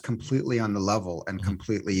think that's completely on the level and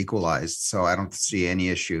completely equalized. So I don't see any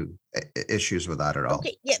issues with that at all.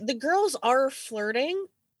 Okay, yeah, the girls are flirting,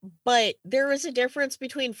 but there is a difference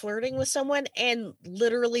between flirting with someone and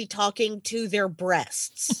literally talking to their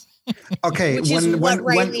breasts. Okay, which is what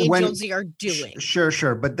Reilly and Jonesy are doing.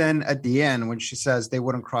 Sure. But then at the end, when she says they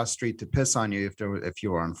wouldn't cross street to piss on you if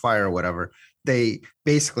you were on fire or whatever, they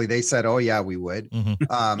said, "Oh yeah, we would."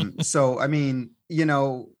 So I mean,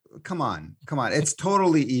 come on, it's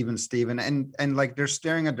totally even, Steven, and like they're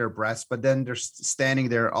staring at their breasts, but then they're standing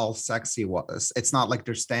there all sexy. It's not like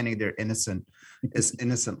they're standing there innocent. It's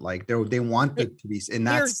innocent, like they want it to be in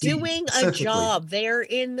that. They're doing a job. They're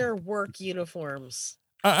in their work uniforms.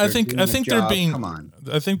 I think they're being. Come on.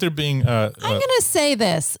 I think they're being. I'm gonna say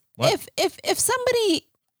this: if somebody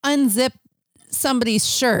unzipped somebody's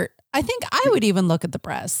shirt, I think I would even look at the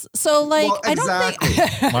breasts. So like, I don't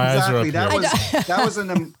think. My eyes are up here.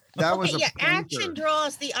 That was okay, action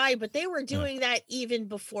draws the eye, but they were doing that even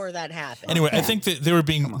before that happened. Anyway, I think that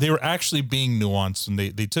they were actually being nuanced, and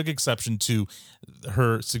they took exception to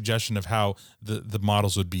her suggestion of how the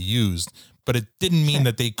models would be used. But it didn't mean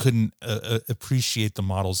that they couldn't appreciate the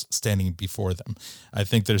models standing before them. I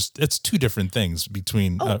think it's two different things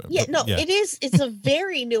between. It is. It's a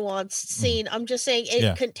very nuanced scene. I'm just saying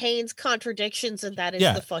it contains contradictions, and that is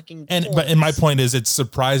the fucking point. And my point is, it's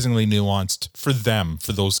surprisingly nuanced for them,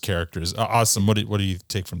 for those characters. Awesome. What do you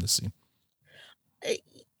take from this scene?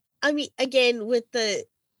 I mean, again,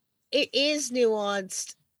 it is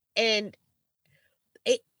nuanced, and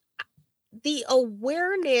the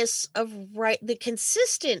awareness of the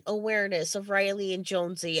consistent awareness of Reilly and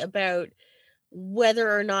Jonesy about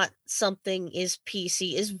whether or not something is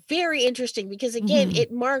PC is very interesting because again,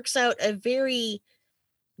 it marks out a very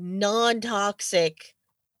non-toxic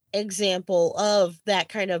example of that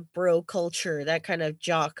kind of bro culture, that kind of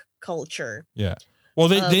jock culture. Yeah. Well,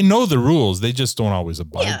 they know the rules. They just don't always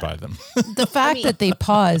abide by them. The fact that they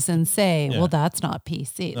pause and say, well, that's not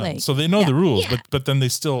PC. So they know the rules, but then they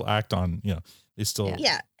still act on, they still.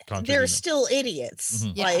 Yeah. They're still idiots.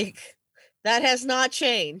 Like that has not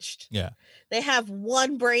changed. Yeah. They have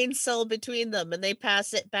one brain cell between them and they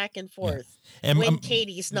pass it back and forth when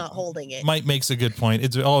Katie's not holding it. Mike makes a good point.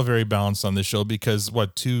 It's all very balanced on this show because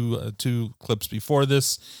two clips before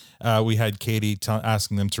this, we had Katie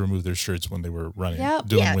asking them to remove their shirts when they were running,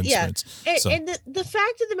 doing wind sprints. And the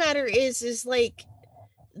fact of the matter is like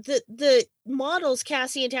the models,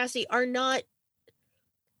 Cassie and Tassie, are not,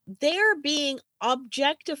 they're being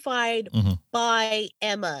objectified by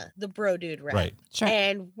Emma, the bro dude rat. Right. Sure.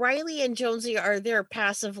 And Reilly and Jonesy are there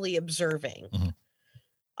passively observing.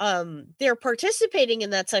 They're participating in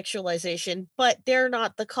that sexualization, but they're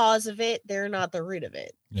not the cause of it. They're not the root of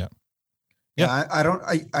it. Yeah. Yeah,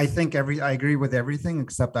 I think I agree with everything,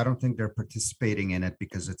 except I don't think they're participating in it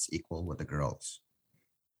because it's equal with the girls.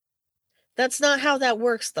 That's not how that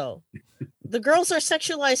works, though. The girls are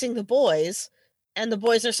sexualizing the boys, and the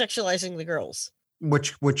boys are sexualizing the girls.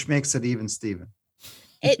 Which makes it even, Steven.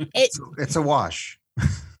 It's a wash.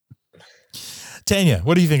 Tanya,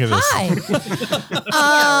 what do you think of this?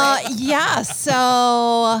 Hi.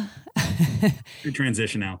 So Good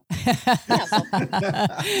transition now.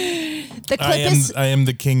 The clip I am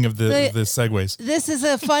the king of the segues. This is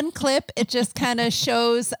a fun clip. It just kind of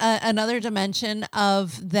shows another dimension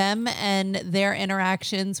of them and their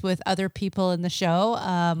interactions with other people in the show.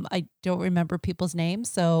 I don't remember people's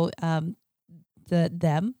names, so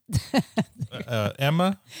them.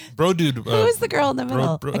 Emma, bro dude. Who is the girl in the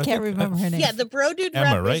middle? I can't remember her name. Yeah, the bro dude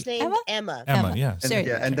Emma, rep was right? named Emma. Emma, yeah.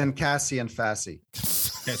 And then Cassie and Fassy.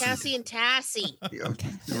 Cassie and Tassie.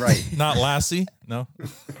 Right. Not Lassie. No.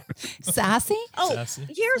 Sassy? Oh, Sassy.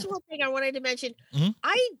 here's one thing I wanted to mention. Mhm.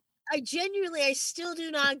 I genuinely, I still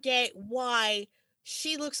do not get why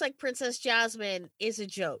she looks like Princess Jasmine is a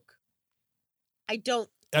joke. I don't.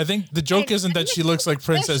 I think the joke isn't that she looks like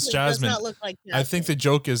Princess Especially does Jasmine. not look like I think the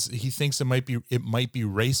joke is he thinks it might be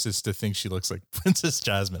racist to think she looks like Princess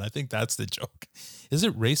Jasmine. I think that's the joke. Is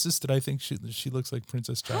it racist that I think she looks like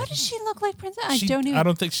Princess Jasmine? How does she look like Princess? I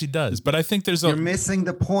don't think she does, but I think You're missing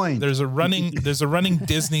the point. There's a running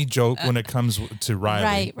Disney joke when it comes to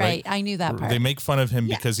Reilly. Right. I knew that part. They make fun of him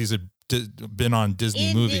because he's been on Disney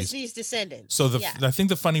in movies. Disney's Descendants. So I think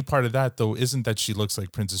the funny part of that though isn't that she looks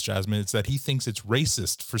like Princess Jasmine. It's that he thinks it's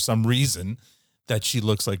racist for some reason that she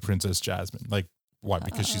looks like Princess Jasmine. Like what?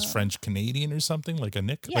 Because she's French Canadian or something? Like a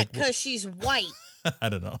Nick? Yeah, Like, because she's white. I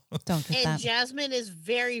don't know. Don't get And that. Jasmine is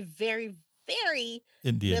very, very, very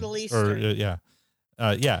Indian Middle Eastern.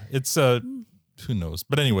 Or it's who knows?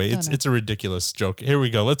 But anyway, it's a ridiculous joke. Here we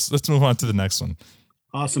go. Let's move on to the next one.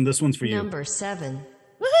 Awesome. This one's for you. Number 7.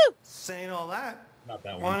 Woohoo! Saying all that. Not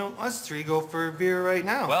that one. Why don't us three go for a beer right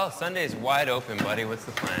now? Well, Sunday's wide open, buddy. What's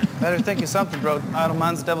the plan? Better think of something, bro. Idle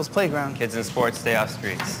mind's the devil's playground. Kids in sports, stay off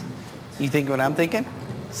streets. You think what I'm thinking?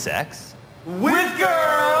 Sex? With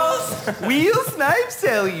girls! Wheel snipe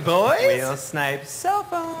silly boys. Wheel snipes, cell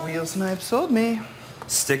phone. Wheel snipe sold me.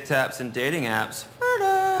 Stick taps and dating apps.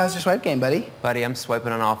 How's your swipe game, buddy? Buddy, I'm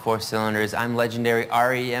swiping on all 4 cylinders. I'm legendary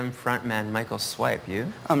REM frontman Michael Swipe.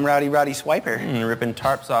 You? I'm Rowdy Swiper. Ripping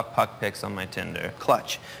tarps off puck pics on my Tinder.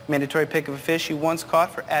 Clutch. Mandatory pick of a fish you once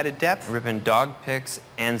caught for added depth. Ripping dog pics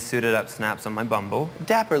and suited up snaps on my Bumble.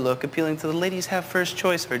 Dapper look appealing to the ladies have first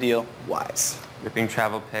choice ordeal. Wise. Ripping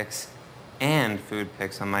travel pics and food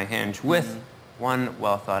pics on my Hinge with one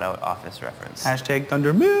well thought out office reference. Hashtag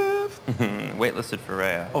Thunder Move. Waitlisted for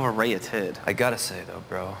Rhea. Overrated. I gotta say though,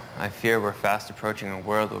 bro, I fear we're fast approaching a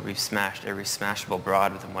world where we've smashed every smashable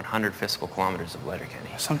broad within 100 fiscal kilometers of Letterkenny.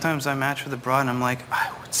 Sometimes I match with a broad and I'm like,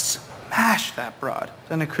 I would smash that broad.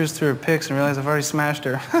 Then I cruise through her pics and realize I've already smashed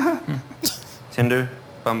her. Tinder,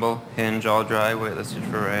 Bumble, Hinge, all dry, waitlisted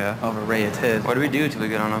for Rhea. Overrated. What do we do till we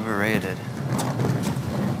get on overrated?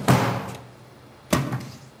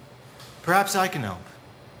 Perhaps I can help.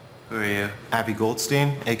 Who are you? Abby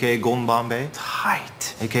Goldstein, a.k.a. Golden Bombay.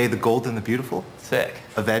 Tight. A.k.a. the Gold and the Beautiful. Sick.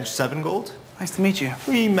 Avenged 7 Gold. Nice to meet you.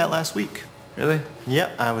 We met last week. Really?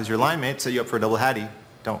 Yep, I was your line mate, set you up for a double hattie.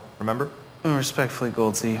 Don't remember? Respectfully,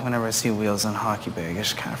 Goldsy, whenever I see wheels on hockey bag, I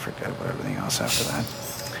just kind of forget about everything else after that.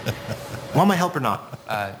 Want my help or not?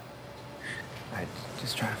 I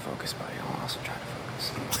just try to focus, buddy. I'll also try to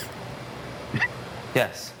focus.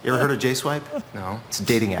 Yes. You ever heard of J-Swipe? No. It's a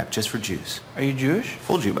dating app just for Jews. Are you Jewish?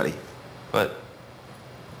 Full Jew, buddy. But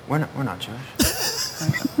we're not Jewish.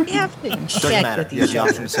 We have to Doesn't check matter. with You have each the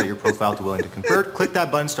option other. to set your profile to willing to convert. Click that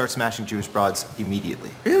button, start smashing Jewish broads immediately.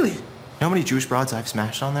 Really? You know how many Jewish broads I've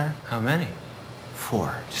smashed on there? How many?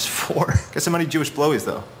 4. Just 4. Guess how many Jewish blowies,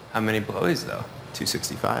 though? How many blowies, though?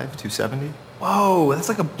 265, 270. Whoa, that's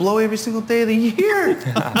like a blow every single day of the year.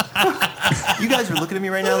 You guys are looking at me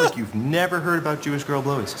right now like you've never heard about Jewish girl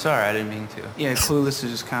blowies. Sorry, I didn't mean to. Yeah, clueless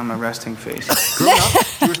is just kind of my resting face. Growing up,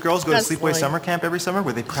 Jewish girls go to That's sleepaway funny. summer camp every summer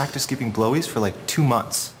where they practice giving blowies for like 2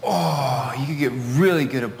 months. Oh, you could get really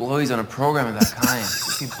good at blowies on a program of that kind.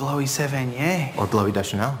 See, blowy Sevigny. Or blowy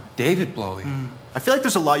Deschanel. David Blowy. I feel like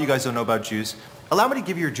there's a lot you guys don't know about Jews. Allow me to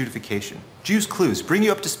give you your Judification. Jews Clues bring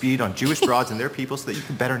you up to speed on Jewish broads and their people so that you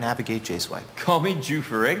can better navigate J-Swipe. Call me Jew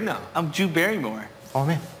Ferrigno. I'm Jew Barrymore. Follow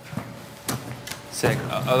me. Sick.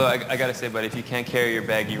 Although I gotta say, buddy, if you can't carry your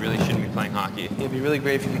bag, you really shouldn't be playing hockey. It'd be really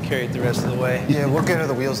great if you could carry it the rest of the way. Yeah, we'll get her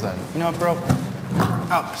the wheels then. You know what, bro?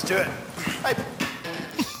 Oh, let's do it.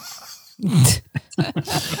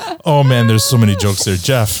 Oh man, there's so many jokes there,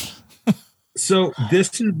 Jeff. So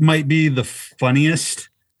this might be the funniest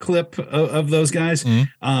clip of those guys. And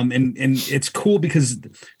it's cool because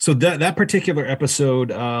so that particular episode,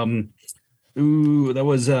 that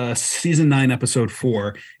was season 9, episode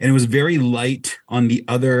 4, and it was very light on the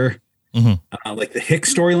other Like the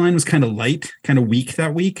Hicks storyline was kind of light, kind of weak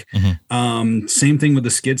that week. Same thing with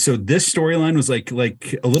the Skids. So this storyline was like a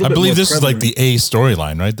little bit. I believe more this prevalent. is like the A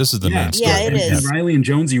storyline, right? This is the main story. Yeah, it is. And Reilly and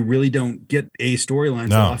Jonesy really don't get A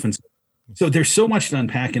storylines often. So there's so much to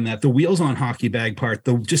unpack in that. The wheels on hockey bag part,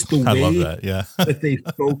 the way I love that, yeah. that they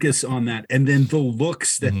focus on that, and then the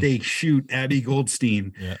looks that they shoot Abby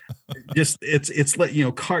Goldstein. Yeah. Just it's like, you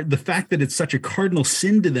know, the fact that it's such a cardinal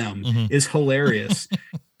sin to them is hilarious.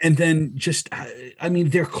 And then just, I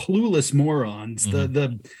mean, they're clueless morons.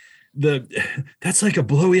 That's like a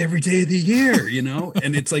blowy every day of the year, you know?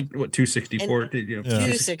 And it's like, what, 264? You know,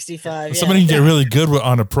 265. Somebody can get really good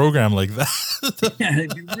on a program like that. Yeah,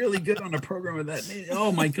 it'd be really good on a program of that.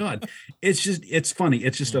 Oh my God. It's funny.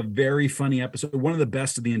 It's just a very funny episode. One of the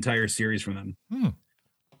best of the entire series from them.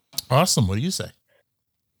 Awesome. What do you say?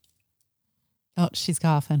 Oh, she's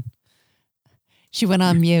coughing. She went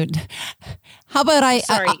on mute. How about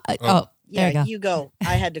Sorry. There you go.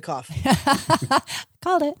 I had to cough.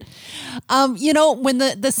 Called it. You know, when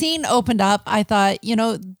the scene opened up, I thought, you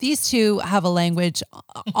know, these two have a language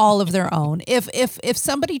all of their own. If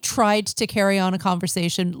somebody tried to carry on a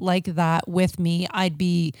conversation like that with me,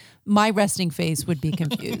 my resting face would be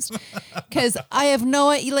confused, because I have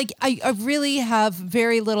I really have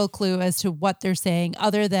very little clue as to what they're saying,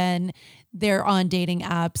 other than they're on dating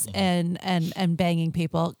apps and banging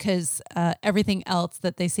people, because everything else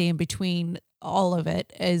that they say in between all of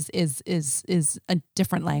it is a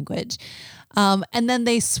different language. And then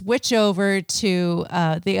they switch over to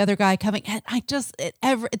the other guy coming, and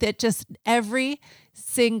every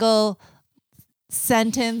single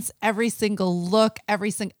sentence, every single look,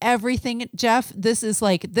 everything, Jeff, this is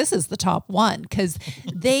the top one, because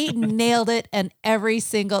they nailed it. And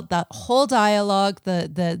the whole dialogue,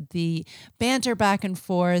 the banter back and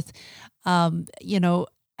forth, you know,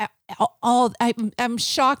 I'm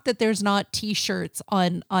shocked that there's not t-shirts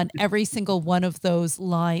on every single one of those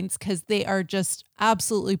lines, because they are just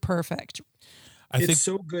absolutely perfect. I think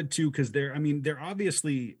so good too, because they're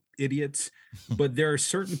obviously idiots, but there are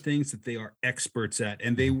certain things that they are experts at,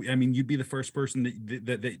 and you'd be the first person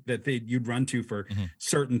that you'd run to for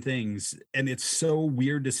certain things, and it's so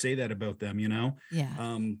weird to say that about them, you know.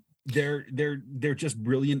 They're just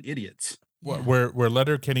brilliant idiots. Where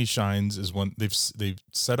Letterkenny shines is when they've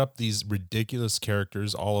set up these ridiculous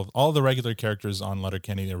characters. All the regular characters on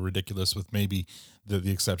Letterkenny are ridiculous, with maybe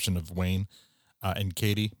the exception of Wayne and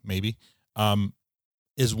Katie, maybe.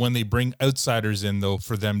 Is when they bring outsiders in, though,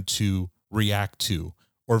 for them to react to,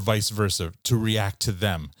 or vice versa, to react to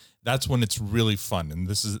them. That's when it's really fun. And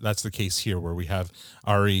that's the case here, where we have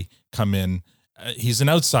Ari come in. He's an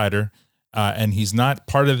outsider, and he's not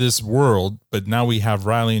part of this world, but now we have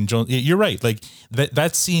Reilly and Jones. You're right. Like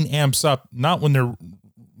that scene amps up, not when they're,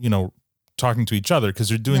 you know, talking to each other, because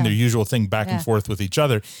they're doing their usual thing back and forth with each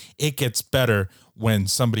other. It gets better when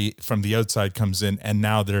somebody from the outside comes in, and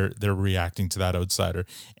now they're reacting to that outsider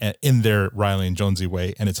in their Reilly and Jonesy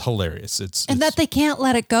way, and it's hilarious. That they can't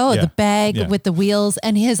let it go. The bag with the wheels,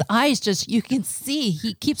 and his eyes, you can see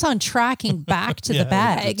he keeps on tracking back to the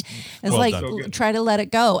bag. It's like, try to let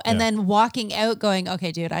it go, and then walking out going,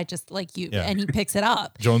 okay, dude, I just like you, and he picks it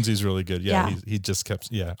up. Jonesy's really good. He just kept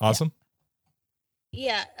awesome.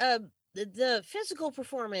 The physical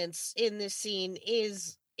performance in this scene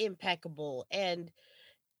is impeccable, and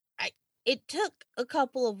it took a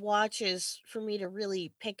couple of watches for me to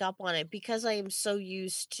really pick up on it, because I am so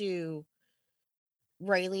used to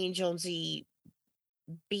Reilly and Jonesy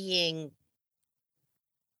being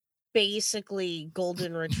basically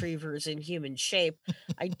golden retrievers in human shape.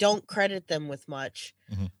 I don't credit them with much.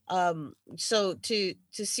 So to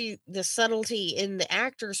see the subtlety in the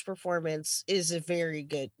actor's performance is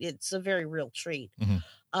it's a very real treat.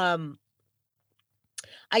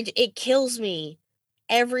 It kills me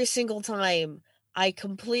every single time I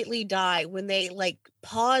completely die when they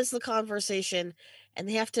pause the conversation and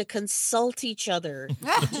they have to consult each other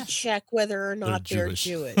to check whether or not they're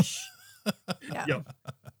Jewish.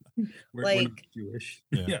 We're not Jewish.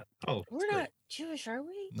 Oh, we're not Jewish, are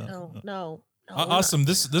we? No. Awesome.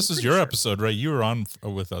 This is your episode, right? You were on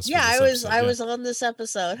with us. Yeah, I was on this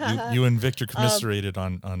episode. you and Victor commiserated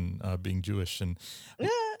on being Jewish, and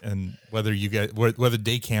whether whether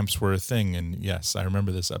day camps were a thing. And yes, I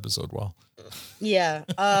remember this episode well. Yeah.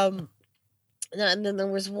 And then there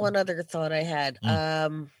was one other thought I had.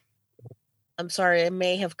 I'm sorry, I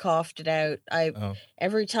may have coughed it out.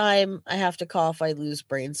 Every time I have to cough, I lose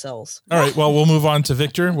brain cells. All right. Well, we'll move on to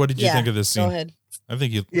Victor. What did you think of this scene? Go ahead. I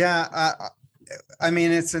think you. Yeah. I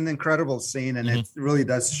mean, it's an incredible scene, and it really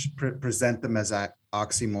does present them as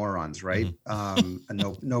oxymorons, right?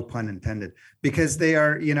 No pun intended, because they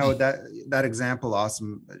are, that example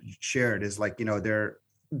Awesome shared is like, they're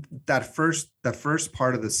the first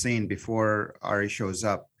part of the scene before Ari shows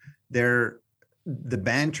up. The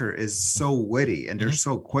banter is so witty and they're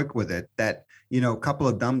so quick with it that, a couple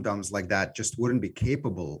of dum-dums like that just wouldn't be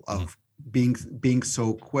capable of being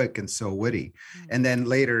so quick and so witty. And then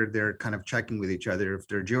later they're kind of checking with each other if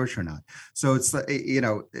they're Jewish or not. So it's like,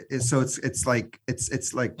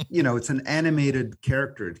 it's like it's an animated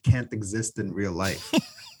character. It can't exist in real life.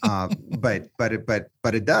 But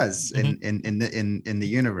it does in the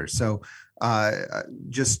universe. So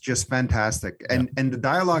just fantastic. And the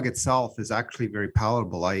dialogue itself is actually very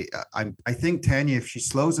palatable. I think Tanya, if she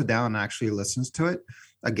slows it down and actually listens to it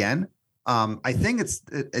again, I think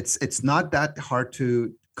it's not that hard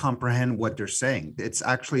to comprehend what they're saying. It's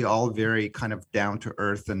actually all very kind of down to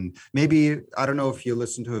earth, and maybe, I don't know if you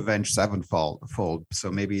listen to Avenged Sevenfold,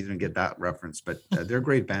 so maybe you didn't get that reference, but they're a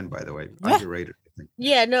great band, by the way. Underrated.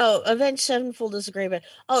 Yeah, no, Avenged Sevenfold is a great band.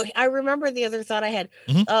 Oh, I remember the other thought I had.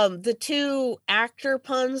 The two actor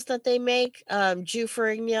puns that they make, Jew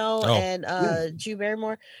Ferrigno and Jew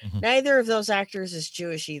Barrymore. Neither of those actors is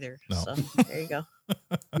Jewish either. No. So there you go.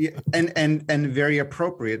 Yeah, and very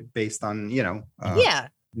appropriate based on their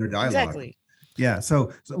dialogue. Exactly. Yeah.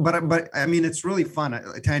 So but I mean, it's really fun,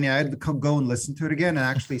 Tanya. I had to go and listen to it again and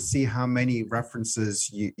actually see how many references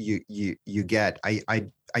you get.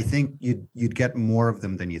 I think you'd get more of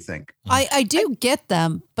them than you think. I do get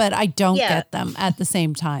them, but I don't get them at the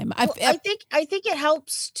same time. I think it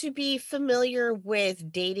helps to be familiar with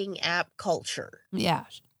dating app culture. Yeah,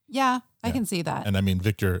 I can see that. And I mean,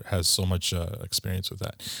 Victor has so much experience with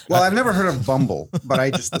that. Well, I've never heard of Bumble, but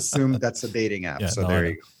I just assumed that's a dating app. There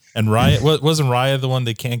you go. And Raya, wasn't Raya the one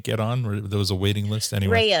they can't get on? Or there was a waiting list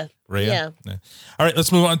anyway. Raya. Yeah. All right,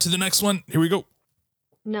 let's move on to the next one. Here we go.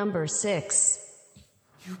 Number 6.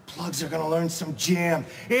 You plugs are gonna learn some jam.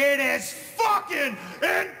 It is fucking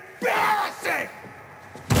embarrassing!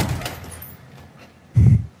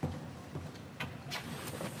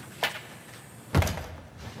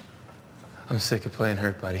 I'm sick of playing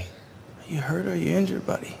hurt, buddy. You hurt or you injured,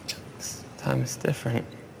 buddy? This time is different.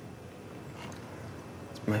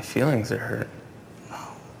 My feelings are hurt. No.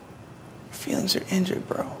 Your feelings are injured,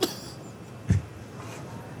 bro.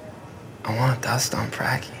 I want dust on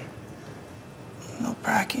Pracky. No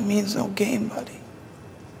Pracky means no game, buddy.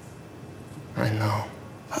 I know.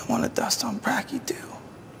 I want to dust on Pracky, too.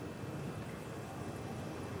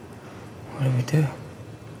 What do we do?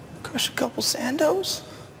 Crush a couple Sandos?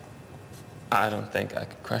 I don't think I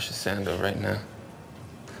could crush a Sando right now.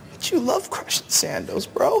 But you love crushing Sandos,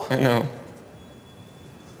 bro. I know.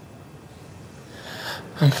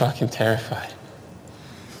 I'm fucking terrified.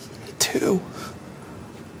 Me too.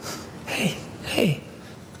 Hey.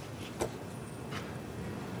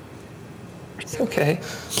 It's okay.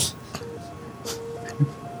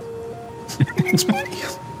 Thanks, buddy.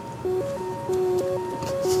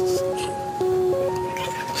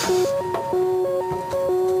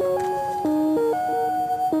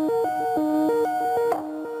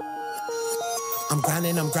 I'm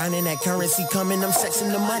grinding, that currency coming, I'm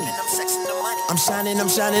sexing the money. I'm shining, I'm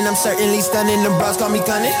certainly stunning. The bros call me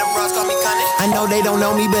cunning. I know they don't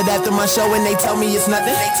know me, but after my show and they tell me it's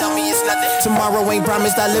nothing. Tomorrow ain't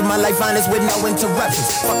promised, I live my life honest with no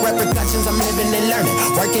interruptions. Fuck repercussions, I'm living and learning.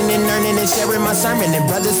 Working and earning and sharing my sermon. And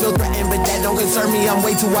brothers feel threatened, but that don't concern me. I'm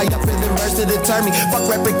way too white up feeling verse to deter me. Fuck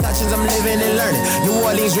repercussions, I'm living and learning. New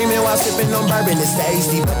Orleans dreaming while sipping on bourbon. It's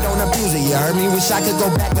tasty, but don't abuse it, you heard me? Wish I could go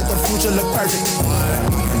back, but the future look perfect.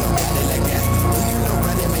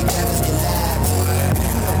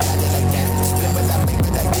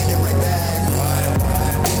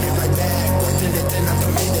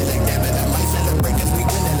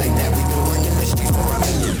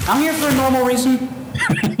 I'm here for a normal reason.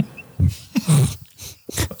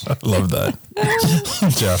 I love that.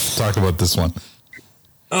 Jeff, talk about this one.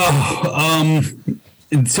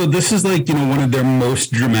 So this is like, one of their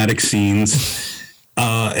most dramatic scenes.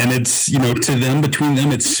 And it's, to them, between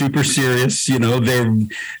them, it's super serious.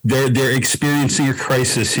 They're experiencing a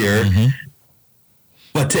crisis here. Mm-hmm.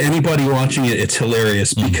 But to anybody watching it, it's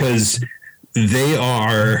hilarious because they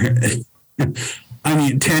are... I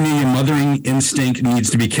mean, Tanya, your mothering instinct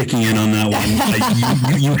needs to be kicking in on that one.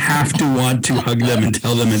 Like, you have to want to hug them and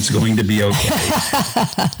tell them it's going to be okay.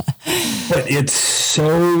 But it's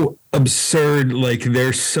so absurd. Like,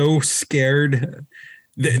 they're so scared.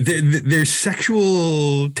 There's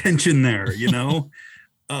sexual tension there,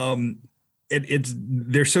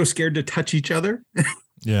 They're so scared to touch each other.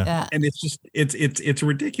 Yeah. And it's just it's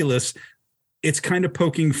ridiculous. It's kind of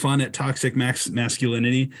poking fun at toxic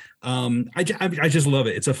masculinity. I just love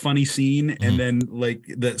it. It's a funny scene. And then like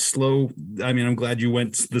that slow, I mean, I'm glad you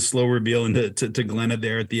went the slow reveal into to Glenna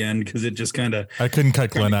there at the end, because it just kind of, I couldn't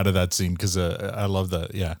cut Glenn out of that scene because I love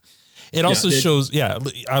that. Yeah. It also shows,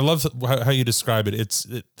 I love how you describe it.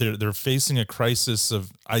 They're facing a crisis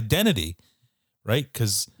of identity, right?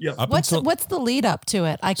 Because what's the lead up to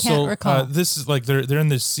it? I can't recall. This is like they're in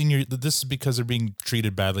the senior. This is because they're being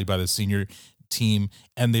treated badly by the senior team,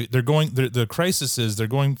 and the crisis is they're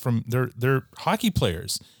going from they're hockey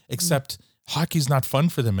players, except hockey's not fun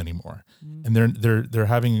for them anymore, and they're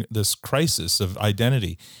having this crisis of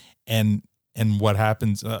identity, and what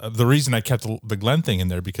happens? The reason I kept the Glenn thing in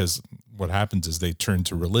there, because what happens is they turn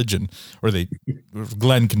to religion, or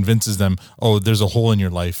Glenn convinces them, oh, there's a hole in your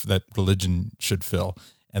life that religion should fill.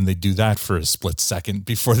 And they do that for a split second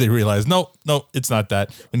before they realize, no, it's not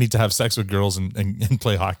that. We need to have sex with girls and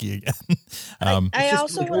play hockey again. I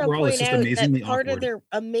also want to point out that part of their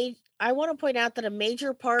I want to point out that a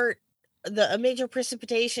major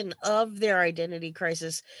precipitation of their identity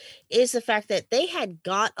crisis is the fact that they had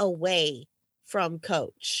got away from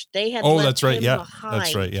Coach. They had left him behind.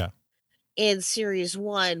 That's right. Yeah. In Series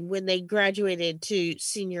 1 when they graduated to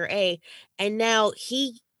Senior A, and now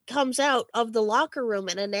he comes out of the locker room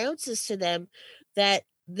and announces to them that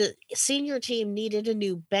the senior team needed a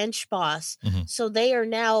new bench boss. So they are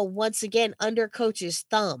now once again under Coach's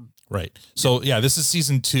thumb. Right. So this is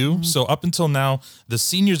season 2. So up until now, the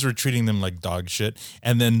seniors were treating them like dog shit,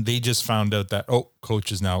 and then they just found out that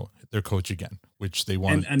Coach is now their coach again, which they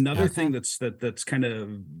want. And another thing that's kind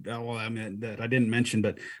of, that I didn't mention,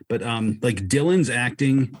 but like Dylan's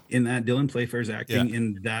acting in that, Dylan Playfair's acting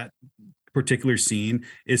in that particular scene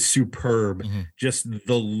is superb. Just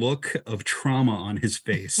the look of trauma on his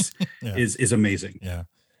face is amazing. Yeah.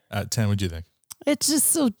 10, what'd you think? It's just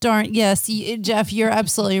so darn, yes, Jeff, you're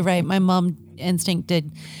absolutely right. My mom instinct did.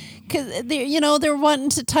 Because they're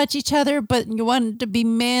wanting to touch each other, but you want to be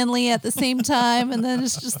manly at the same time, and then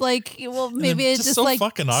it's just like, well, maybe it's just so like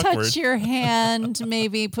fucking touch awkward. your hand,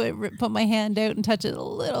 maybe put my hand out and touch it a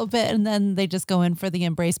little bit, and then they just go in for the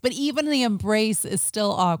embrace. But even the embrace is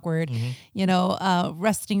still awkward,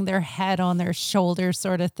 resting their head on their shoulder,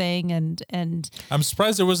 sort of thing, and I'm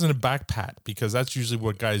surprised there wasn't a back pat, because that's usually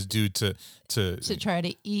what guys do to try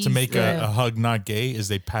to ease to make a hug not gay, is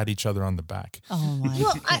they pat each other on the back. Oh my!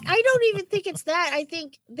 Well, I don't even think it's that. I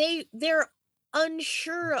think they're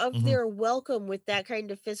unsure of their welcome with that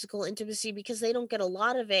kind of physical intimacy, because they don't get a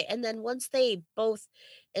lot of it. And then once they both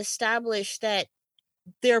establish that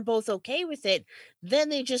they're both okay with it, then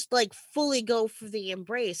they just like fully go for the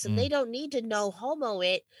embrace, and they don't need to no homo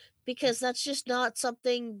it, because that's just not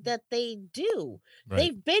something that they do. Right.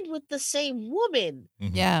 They've been with the same woman.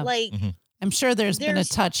 Yeah. Like I'm sure there's been a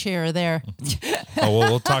touch here or there.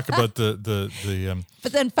 We'll talk about the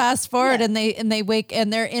But then fast forward and they wake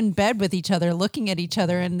and they're in bed with each other, looking at each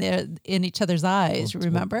other, and they're in each other's eyes.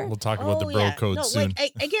 Remember? We'll talk about the bro code soon.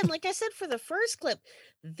 Again, like I said for the first clip,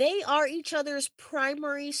 they are each other's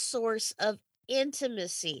primary source of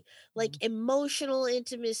intimacy, like emotional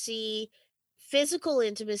intimacy, physical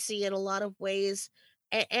intimacy in a lot of ways,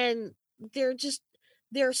 and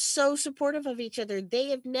they're so supportive of each other. They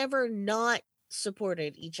have never not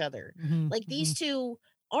supported each other. Like these two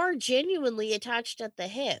are genuinely attached at the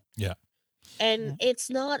hip. Yeah. And it's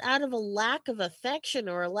not out of a lack of affection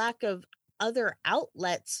or a lack of other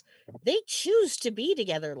outlets. They choose to be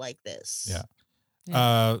together like this.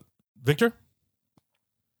 Yeah. Victor?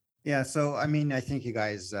 Yeah, so I mean, I think you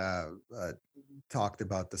guys talked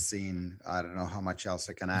about the scene. I don't know how much else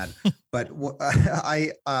I can add, but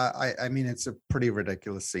I mean, it's a pretty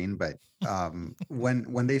ridiculous scene. But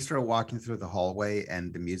when they started walking through the hallway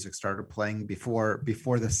and the music started playing before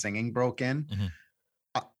the singing broke in,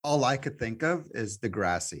 all I could think of is the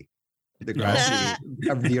Grassy of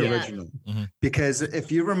the original. Because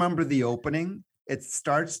if you remember the opening, it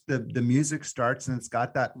starts, the music starts, and it's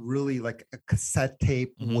got that really like a cassette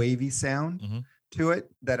tape wavy sound to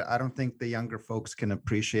it that I don't think the younger folks can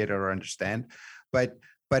appreciate or understand, but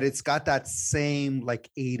it's got that same like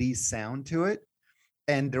 80s sound to it.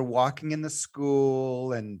 And they're walking in the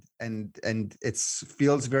school, and it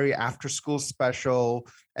feels very after school special.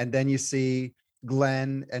 And then you see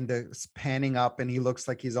Glenn and the panning up, and he looks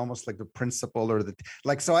like he's almost like the principal or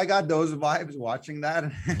so I got those vibes watching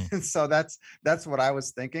that. So that's what I was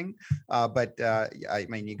thinking. But I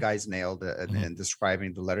mean, you guys nailed it in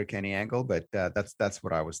describing the Letterkenny angle, but that's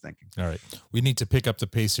what I was thinking. All right. We need to pick up the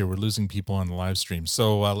pace here. We're losing people on the live stream.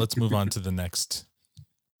 So let's move on to the next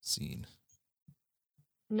scene.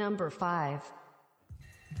 Number 5.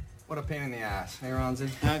 What a pain in the ass. Hey, Ronzi.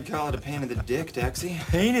 I'd call it a pain in the dick, Daxie.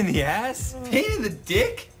 Pain in the ass? Pain in the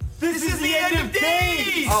dick? This is the end of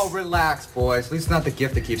days! Oh, relax, boys. At least not the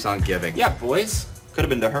gift that keeps on giving. Yeah, boys. Could have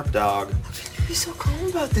been the herp dog. Be so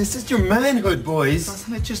calm about this. It's your manhood, boys.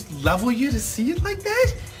 Doesn't it just level you to see it like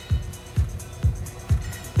that?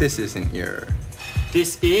 This isn't your...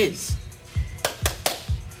 This is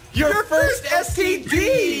Your first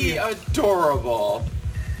STD! Adorable.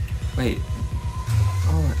 Wait.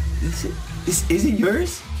 Oh, this isn't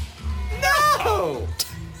yours? No!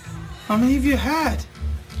 How many have you had?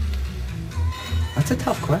 That's a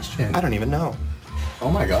tough question. I don't even know.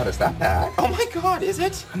 Oh my god, is that bad? Oh my god, is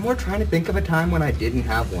it? I'm more trying to think of a time when I didn't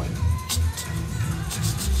have one.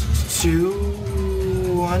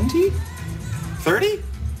 20? 30?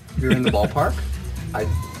 You're in the ballpark? I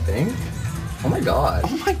think. Oh my god.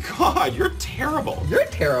 Oh my god, you're terrible. You're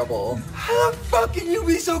terrible. How the fuck can you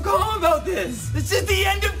be so calm about this? This is the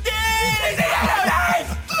end of days! It's the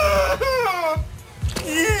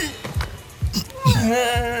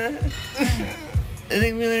end of days! I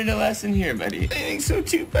think we learned a lesson here, buddy. I think so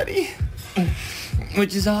too, buddy.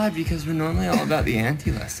 Which is odd because we're normally all about the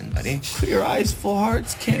anti-lesson, buddy. Clear eyes, full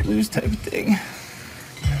hearts, can't lose type of thing.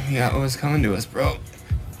 We got what was coming to us, bro.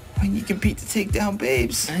 When you compete to take down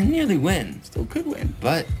babes. I nearly win. Still could win.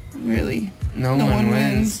 But really, no one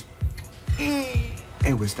wins.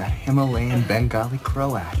 It was that Himalayan Bengali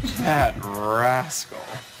Croat. That rascal.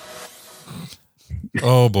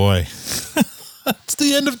 Oh boy. It's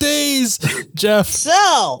the end of days. Jeff.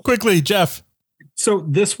 So quickly, Jeff. So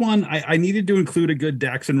this one, I needed to include a good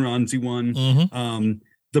Dax and Ronzi one. Mm-hmm.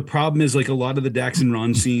 The problem is like a lot of the Dax and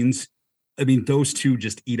Ron scenes, I mean, those two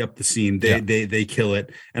just eat up the scene. They kill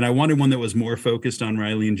it. And I wanted one that was more focused on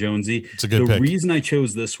Reilly and Jonesy. It's a good pick. The reason I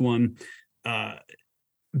chose this one,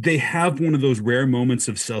 they have one of those rare moments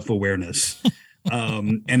of self-awareness.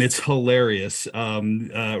 And it's hilarious.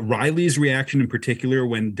 Reilly's reaction in particular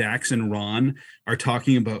when Dax and Ron are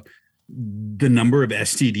talking about the number of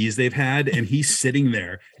STDs they've had, and he's sitting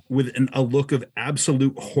there with a look of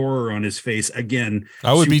absolute horror on his face. Again,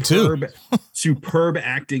 I would be too. Superb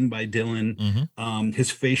acting by Dylan. Mm-hmm.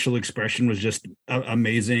 His facial expression was just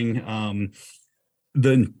amazing.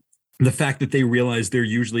 The fact that they realized they're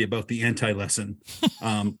usually about the anti-lesson.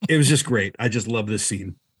 It was just great. I just love this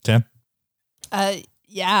scene. Tim?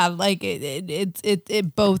 Yeah, like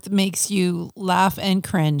it both makes you laugh and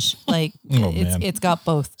cringe. Like it's got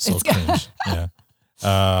both. So it's cringe.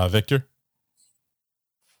 Yeah. Victor?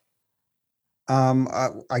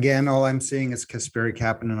 Again, all I'm seeing is Kasperi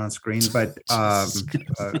Kapanen on screen, but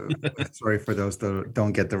sorry for those that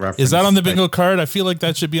don't get the reference. Is that on the bingo card? I feel like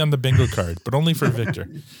that should be on the bingo card, but only for Victor.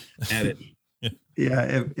 Add it.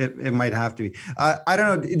 Yeah, it might have to be. I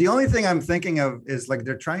don't know. The only thing I'm thinking of is like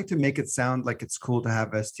they're trying to make it sound like it's cool to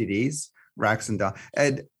have STDs, racks and down.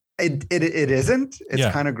 And it isn't. It's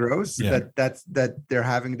kind of gross that they're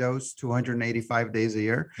having those 285 days a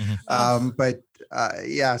year.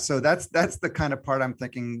 Mm-hmm. So that's the kind of part I'm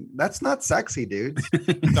thinking. That's not sexy, dude.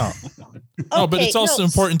 No, but it's also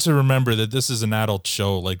important to remember that this is an adult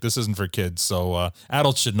show. Like this isn't for kids, so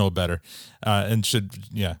adults should know better and should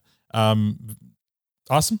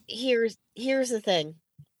awesome. Here's the thing.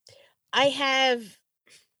 I have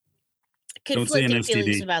conflicting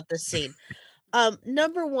feelings about this scene.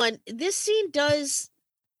 Number one, this scene does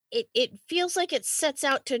it feels like it sets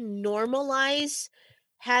out to normalize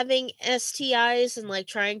having STIs and like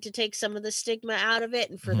trying to take some of the stigma out of it,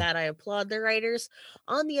 and for that I applaud the writers.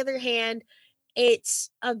 On the other hand, it's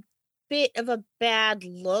a bit of a bad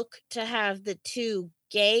look to have the two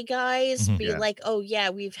gay guys be like, oh yeah,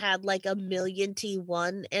 we've had like 1,000,000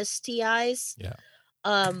 T1 STIs.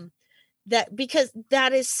 That because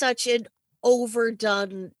that is such an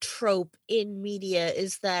overdone trope in media,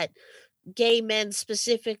 is that gay men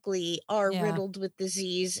specifically are riddled with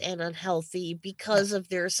disease and unhealthy because of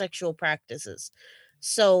their sexual practices.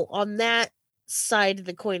 So on that side of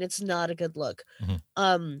the coin, it's not a good look.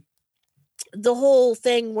 The whole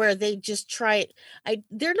thing where they just try it,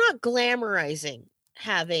 they're not glamorizing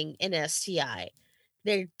having an STI.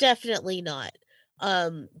 They're definitely not.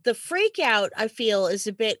 The freak out, I feel, is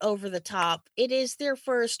a bit over the top. It is their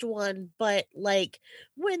first one, but like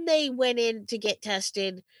when they went in to get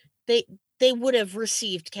tested, they would have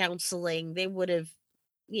received counseling. They would have,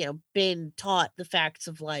 been taught the facts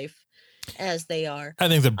of life as they are. I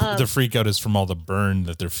think the freak out is from all the burn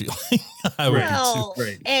that they're feeling.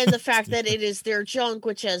 And the fact that it is their junk,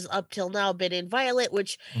 which has up till now been inviolate,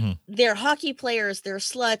 which they're hockey players, they're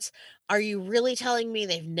sluts. Are you really telling me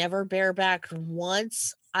they've never barebacked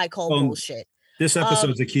once? I call bullshit. This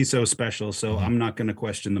episode's a Kiso special, so I'm not going to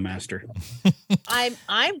question the master.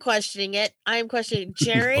 I'm questioning it. I'm questioning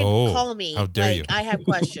Jared. Call me. How dare you? I have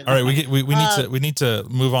questions. All right, we need to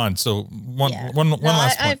move on. So one last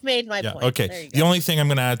point. I've made my point. Okay. The only thing I'm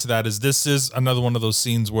going to add to that is this is another one of those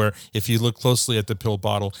scenes where if you look closely at the pill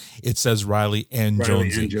bottle, it says Reilly and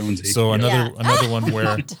Jonesy. So another one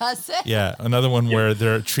where does it? Yeah, another one where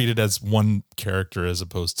they're treated as one character as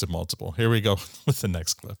opposed to multiple. Here we go with the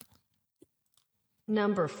next clip.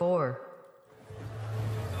 Number 4.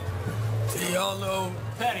 Do y'all know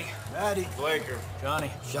Patty. Maddie, Blaker. Johnny,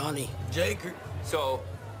 Jaker? So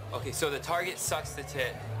the target sucks the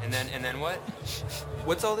tit, and then what?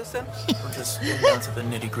 What's all this then? We're just getting down to the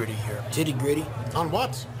nitty-gritty here. Titty-gritty? On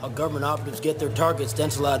what? How government operatives get their targets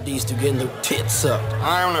dental IDs to getting their tits sucked.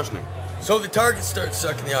 I'm listening. So the target starts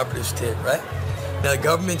sucking the operative's tit, right? Now the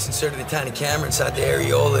government's inserted a tiny camera inside the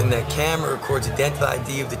areola, and that camera records a dental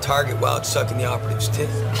ID of the target while it's sucking the operative's tit.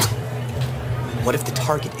 What if the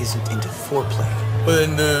target isn't into foreplay? Well,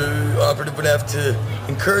 then the operative would have to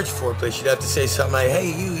encourage foreplay. She'd have to say something like,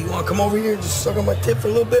 hey, you want to come over here and just suck on my tit for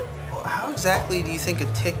a little bit? Well, how exactly do you think a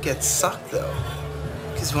tit gets sucked, though?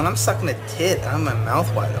 Because when I'm sucking a tit, I have my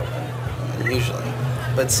mouth wide open, usually.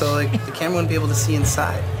 But so, like, the camera wouldn't be able to see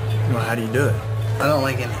inside. Well, how do you do it? I don't,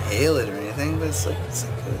 like, inhale it or anything, but it's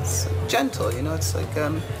gentle, you know? It's like,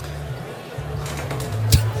 you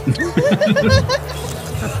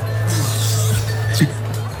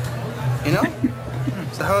know?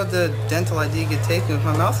 So how would the dental ID get taken if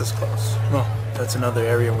my mouth is closed? Well, that's another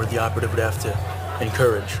area where the operative would have to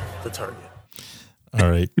encourage the target.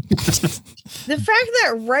 All right. The fact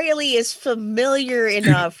that Reilly is familiar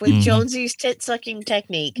enough with Jonesy's tit-sucking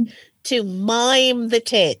technique to mime the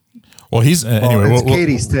tit. Well, he's anyway. It's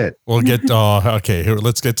Katie's tit. We'll get. Okay. Here,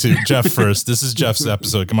 let's get to Jeff first. This is Jeff's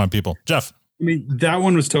episode. Come on, people. Jeff. I mean, that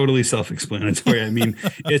one was totally self-explanatory. I mean,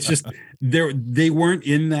 it's just they weren't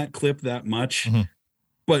in that clip that much,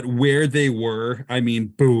 but where they were, I mean,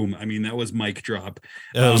 boom. I mean, that was mic drop.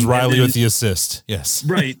 That was Reilly with the assist. Yes.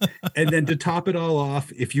 Right. And then to top it all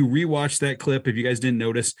off, if you rewatch that clip, if you guys didn't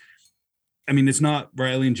notice, I mean, it's not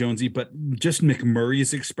Reilly and Jonesy, but just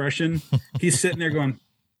McMurray's expression. He's sitting there going,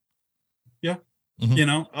 yeah. You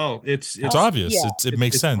know, it's obvious. Yeah. It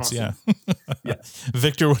makes sense. Awesome. Yeah.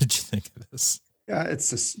 Victor, what did you think of this? Yeah, it's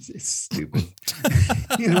stupid.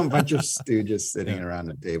 You know, a bunch of stooges sitting around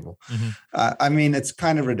the table. I mean, it's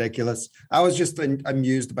kind of ridiculous. I was just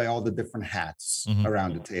amused by all the different hats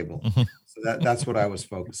around the table. So that's what I was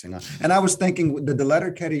focusing on. And I was thinking, did the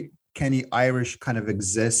Letterkenny Irish kind of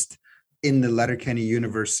exist in the Letterkenny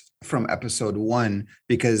universe from episode 1?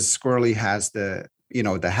 Because Squirrely has the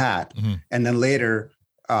hat, and then later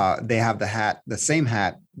they have the same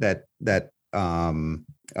hat that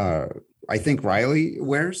I think Reilly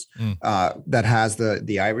wears that has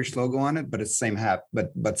the Irish logo on it, but it's the same hat,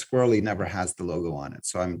 but Squirrely never has the logo on it.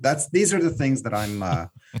 So these are the things that I'm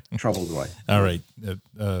troubled by. All right.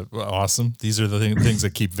 Awesome. These are the things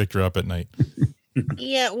that keep Victor up at night.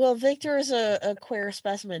 Yeah, well, Victor is a queer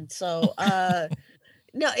specimen, so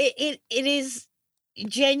no, it is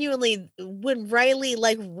genuinely when Reilly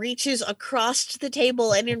like reaches across the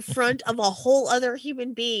table and in front of a whole other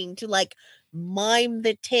human being to like mime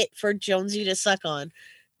the tit for Jonesy to suck on,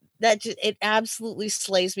 it absolutely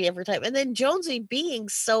slays me every time. And then Jonesy being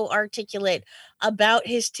so articulate about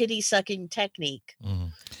his titty sucking technique,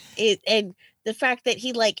 and the fact that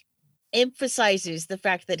he like emphasizes the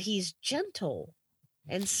fact that he's gentle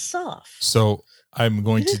and soft. So I'm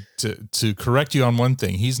going to correct you on one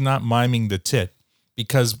thing. He's not miming the tit,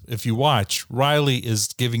 because if you watch, Reilly is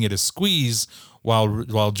giving it a squeeze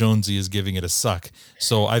while Jonesy is giving it a suck.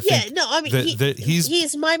 So I think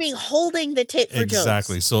he's miming holding the tit for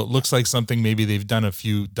exactly. Jones. So it looks like something maybe they've done a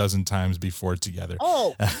few dozen times before together.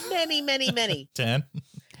 Oh, many. Tan?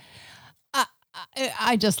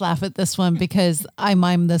 I just laugh at this one because I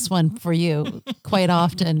mime this one for you quite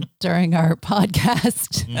often during our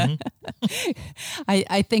podcast.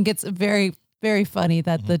 I think it's very, very funny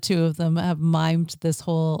that the two of them have mimed this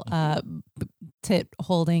whole tit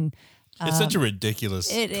holding. It's such a ridiculous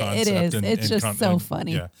concept. It is. It's just so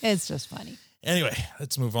funny. Yeah. It's just funny. Anyway,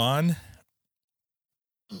 let's move on.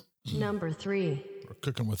 Number 3. We're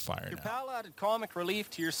cooking with fire Your now. pal added comic relief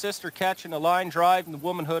to your sister catching a line drive in the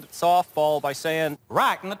womanhood at softball by saying,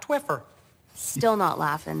 right in the twiffer. Still not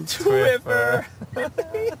laughing. Twiffer.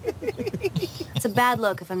 It's a bad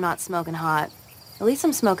look if I'm not smoking hot. At least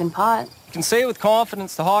I'm smoking pot. You can say with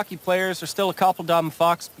confidence the hockey players are still a couple dumb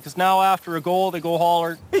fucks because now after a goal they go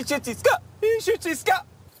holler, he shoots his Scott, he shoots his Scott.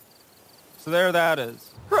 So there that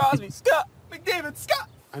is. Crosby, Scott, McDavid, Scott.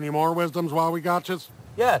 Any more wisdoms while we got you?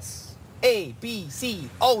 Yes. A, B, C,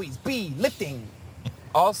 always be lifting.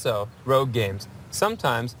 Also, road games.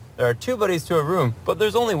 Sometimes there are 2 buddies to a room, but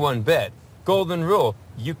there's only 1 bed. Golden rule,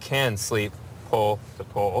 you can sleep pole to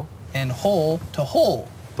pole. And hole to hole.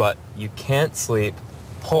 But you can't sleep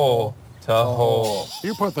pole to hole.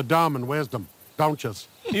 You put the dumb in wisdom, don't you?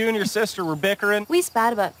 You and your sister were bickering We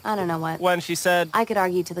spat about, I don't know what. when she said, I could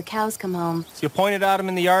argue till the cows come home. so you pointed at him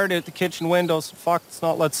in the yard at the kitchen windows. Fuck, let's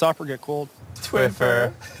not let supper get cold.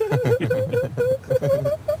 Twiffer.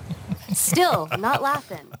 Still not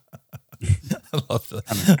laughing. I love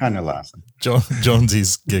that. I'm kind of laughing.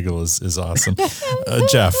 Jonesy's giggle is awesome.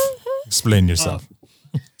 Jeff, explain yourself.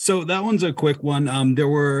 So that one's a quick one.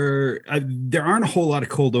 There aren't a whole lot of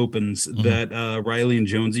cold opens that Reilly and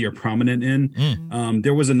Jonesy are prominent in.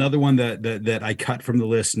 There was another one that I cut from the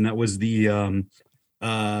list, and that was the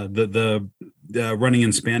running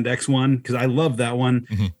in spandex one, because I love that one.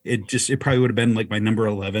 It probably would have been like my number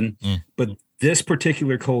 11. But this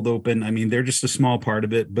particular cold open, I mean, they're just a small part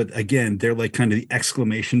of it, but again, they're like kind of the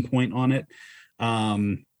exclamation point on it.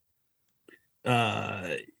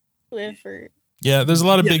 Twiffer. Yeah, there's a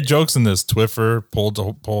lot of big jokes in this. Twiffer, pole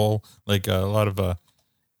to pole, like a lot of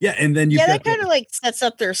yeah, and then that kind of like sets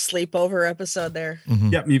up their sleepover episode there.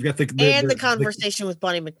 Yep, you've got the conversation with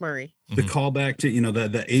Bonnie McMurray. The callback to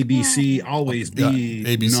the ABC always be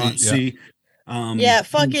ABC, not C.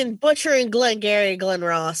 Fucking butchering Glengarry, Glen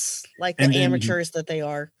Ross, like the amateurs that they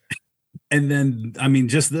are. And then, I mean,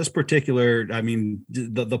 just this particular, I mean,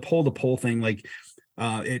 the pole to pole thing, like,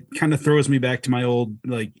 it kind of throws me back to my old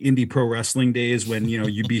like indie pro wrestling days when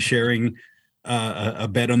you'd be sharing a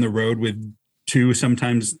bed on the road with 2,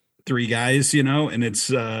 sometimes 3 guys, and it's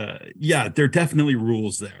there are definitely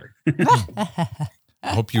rules there.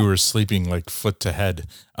 I hope you were sleeping like foot to head.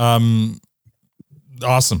 Awesome.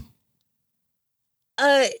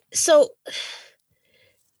 So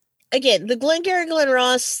again, the Glengarry Glen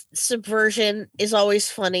Ross subversion is always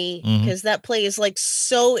funny because that play is like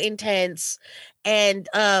so intense. And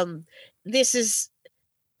this is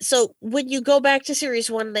so when you go back to series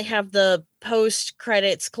 1, they have the post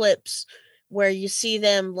credits clips where you see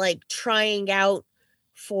them like trying out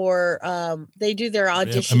for they do their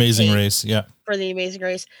audition Amazing Race, for the Amazing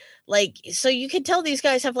Race. Like, so you can tell these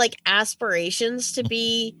guys have like aspirations to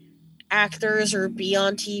be actors or be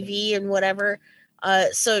on TV and whatever.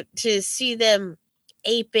 So to see them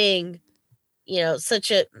aping,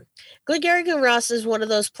 such a Glengarry Glen Ross is one of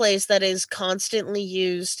those plays that is constantly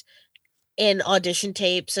used in audition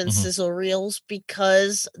tapes and sizzle reels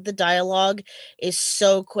because the dialogue is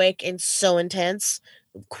so quick and so intense,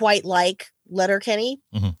 quite like Letterkenny.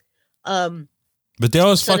 But they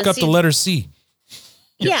always fuck up the letter C.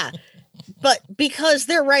 Yeah. But because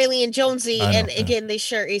they're Reilly and Jonesy, and again, they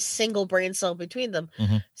share a single brain cell between them.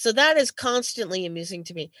 So that is constantly amusing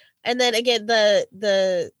to me. And then again,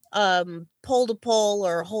 the pole to pole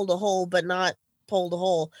or hole to hole, but not pole to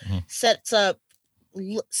hole, sets up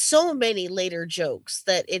so many later jokes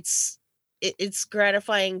that it's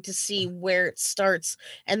gratifying to see where it starts,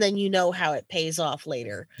 and then how it pays off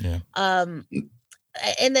later.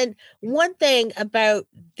 And then one thing about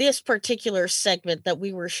this particular segment that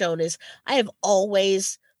we were shown is I have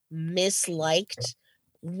always misliked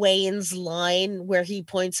Wayne's line where he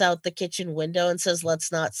points out the kitchen window and says, let's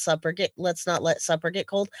not let supper get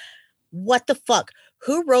cold. What the fuck?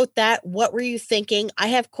 Who wrote that? What were you thinking? I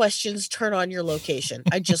have questions. Turn on your location.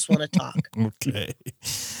 I just want to talk. Okay.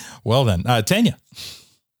 Well then, Tanya.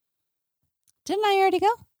 Didn't I already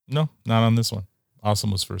go? No, not on this one.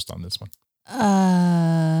 Awesome was first on this one.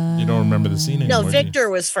 You don't remember the scene anymore? No, Victor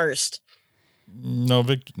was first. No,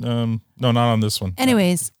 no, not on this one.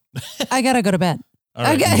 Anyways, I gotta go to bed. All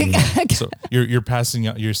right. Okay. So you're passing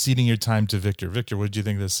out. You're ceding your time to Victor. Victor, what did you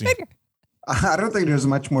think of this scene? Victor. I don't think there's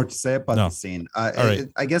much more to say about the scene. Right.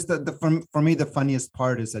 I guess for me, the funniest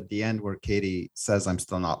part is at the end where Katie says, "I'm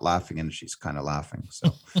still not laughing," and she's kind of laughing.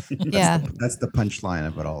 So that's the punchline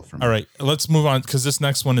of it all for me. All right, let's move on because this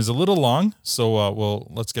next one is a little long. So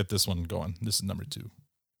let's get this one going. This is number 2.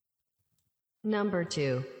 Number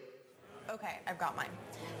 2. Okay, I've got mine.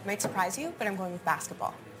 It might surprise you, but I'm going with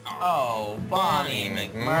basketball. Oh, Bonnie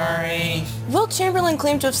McMurray. Wilt Chamberlain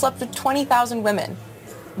claimed to have slept with 20,000 women.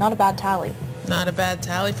 Not a bad tally. Not a bad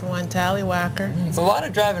tally for one tallywhacker. It's a lot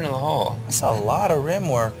of driving in the hole. That's a lot of rim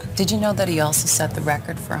work. Did you know that he also set the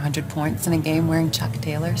record for 100 points in a game wearing Chuck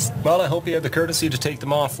Taylors? Well, I hope he had the courtesy to take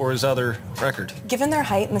them off for his other record. Given their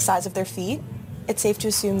height and the size of their feet, it's safe to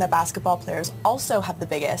assume that basketball players also have the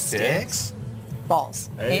biggest... Dicks? Balls.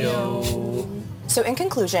 Hey-o. So in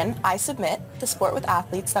conclusion, I submit the sport with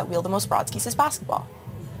athletes that wield the most broadskis is basketball.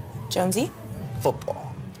 Jonesy?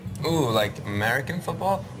 Football. Ooh, like American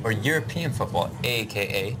football or European football,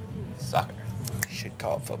 a.k.a. soccer? Should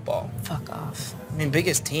call it football. Fuck off. I mean,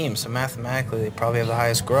 biggest team, so mathematically they probably have the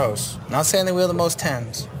highest gross. Not saying they wheel the most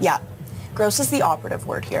 10s. Yeah. Gross is the operative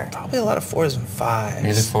word here. Probably a lot of 4s and 5s.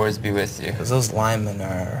 May the 4s be with you. Because those linemen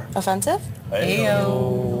are... Offensive?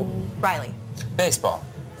 Ayo. Reilly. Baseball.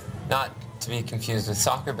 Not to be confused with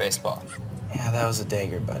soccer baseball. Yeah, that was a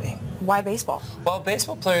dagger, buddy. Why baseball? Well,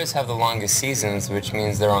 baseball players have the longest seasons, which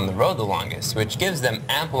means they're on the road the longest, which gives them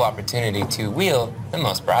ample opportunity to wheel the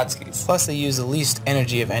most broadskis. Plus, they use the least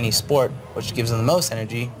energy of any sport, which gives them the most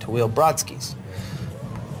energy to wheel broadskis.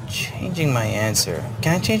 Changing my answer.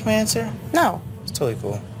 Can I change my answer? No. It's totally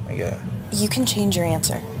cool. I get it. You can change your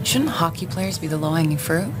answer. Shouldn't hockey players be the low-hanging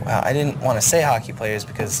fruit? Well, I didn't want to say hockey players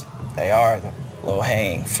because they are the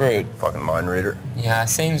low-hanging fruit. Fucking mind reader. Yeah,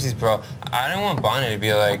 samesies, bro. I don't want Bonnie to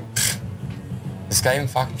be like, this guy even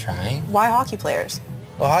fucking trying? Why hockey players?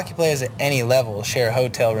 Well, hockey players at any level share a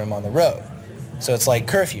hotel room on the road. So it's like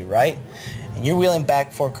curfew, right? And you're wheeling back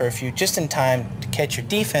before curfew just in time to catch your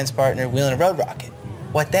defense partner wheeling a road rocket.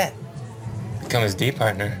 What then? Become his D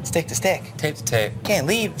partner. Stick to stick. Tape to tape. Can't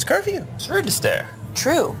leave. It's curfew. It's rude to stare.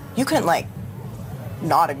 True. You couldn't,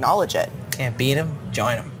 not acknowledge it. Can't beat him,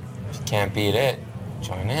 join him. If you can't beat it,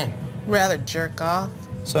 join in. Rather jerk off.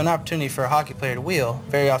 So an opportunity for a hockey player to wheel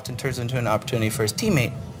very often turns into an opportunity for his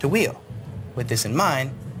teammate to wheel. With this in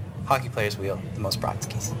mind, hockey players wheel the most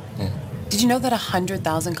broadskis. Yeah. Did you know that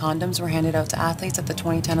 100,000 condoms were handed out to athletes at the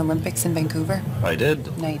 2010 Olympics in Vancouver? I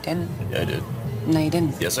did. No, you didn't. Yeah, I did. No, you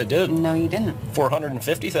didn't. Yes, I did. No, you didn't.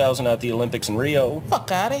 450,000 at the Olympics in Rio.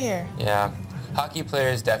 Fuck out of here. Yeah. Hockey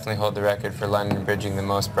players definitely hold the record for London bridging the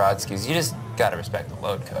most broadskis. You just gotta respect the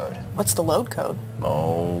load code. What's the load code?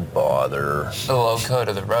 Oh, bother. The load code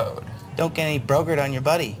of the road. Don't get any brokered on your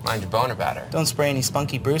buddy. Mind your boner batter. Don't spray any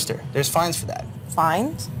spunky Brewster. There's fines for that.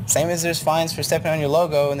 Fines? Same as there's fines for stepping on your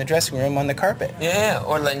logo in the dressing room on the carpet. Yeah,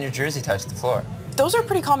 or letting your jersey touch the floor. Those are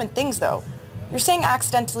pretty common things, though. You're saying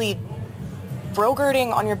accidentally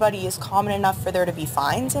brogerting on your buddy is common enough for there to be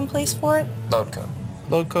fines in place for it? Load code.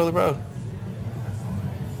 Load code of the road.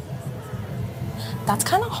 That's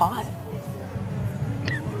kind of hot.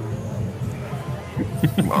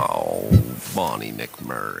 Oh, Bonnie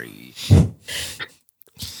McMurray.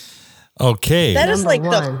 Okay. That is like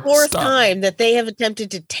the fourth Stop. time that they have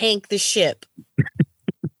attempted to tank the ship.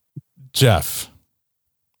 Jeff,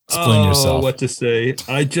 explain yourself. What to say?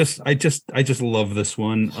 I just love this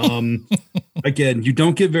one. Again, you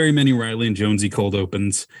don't get very many Reilly and Jonesy cold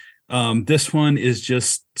opens. This one is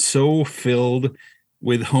just so filled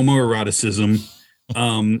with homoeroticism.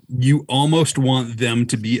 You almost want them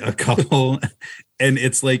to be a couple, and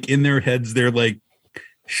it's like in their heads they're like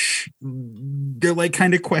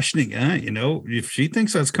kind of questioning, if she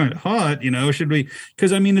thinks that's kind of hot, should we?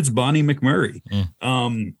 Because I mean, it's Bonnie McMurray.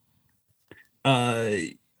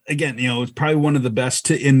 Again, it's probably one of the best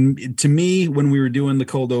to me when we were doing the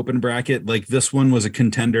cold open bracket. Like this one was a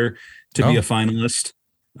contender to be a finalist.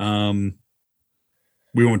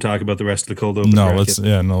 We won't talk about the rest of the cold open. No, bracket.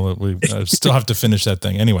 we still have to finish that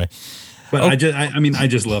thing anyway. But I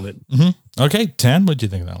just love it. Mm-hmm. Okay, Tan, what do you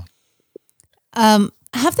think of that one?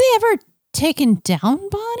 Have they ever taken down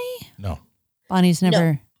Bonnie? No. Bonnie's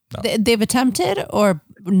never. No. They've attempted or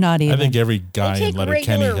not even. I think every guy in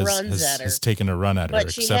Letterkenny runs at her, has taken a run at her,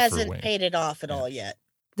 but she except for hasn't Wayne. paid it off at all yet.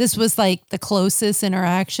 This was like the closest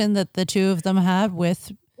interaction that the two of them had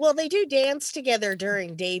with. Well, they do dance together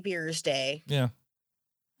during Debut's Day. Yeah.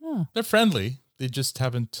 Oh. They're friendly. They just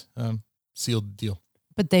haven't sealed the deal.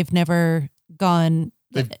 But they've never gone.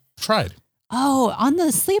 They've tried. Oh, on the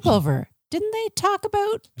sleepover. Didn't they talk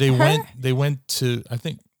about They her? went to, I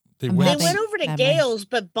think they They went went over to Gail's,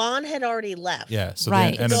 but Bon had already left. Yeah, so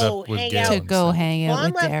Right. they ended Go up with hang Gail. out. To go hang out Bon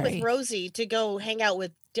with left Derry. with Rosie to go hang out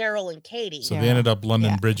with Daryl and Katie. So they ended up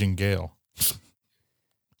London bridging Gail.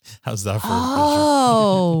 How's that for a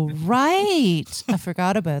Oh, right. I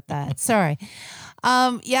forgot about that. Sorry.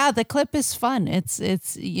 Yeah, the clip is fun. It's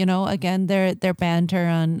again their banter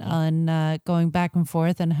on going back and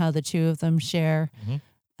forth and how the two of them share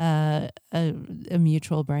a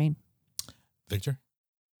mutual brain. Victor?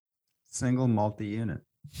 Single multi-unit.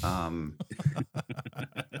 It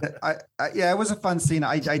was a fun scene.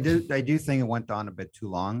 I do think it went on a bit too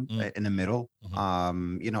long in the middle.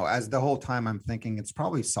 As the whole time I'm thinking it's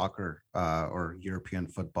probably soccer or European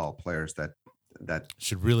football players that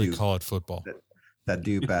should really call it football. that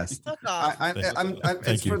do best. Fuck off.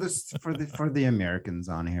 It's for the Americans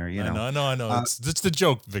on here, you know. I know. It's the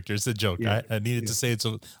joke, Victor. It's a joke. Yeah, I needed to say it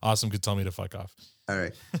so Awesome could tell me to fuck off. All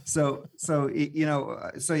right. So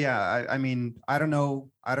yeah, I mean, I don't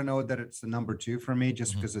know that it's the number 2 for me,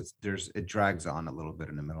 just because it drags on a little bit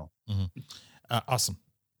in the middle. Awesome.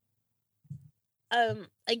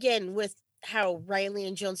 Again, with how Reilly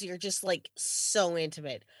and Jonesy are just like so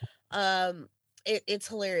intimate. It's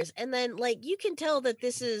hilarious. And then like you can tell that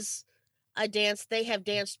this is a dance they have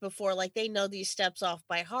danced before. Like they know these steps off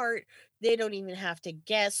by heart. They don't even have to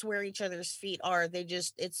guess where each other's feet are.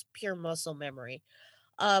 It's pure muscle memory.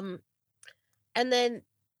 And then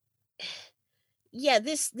yeah,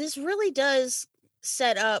 this really does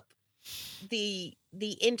set up the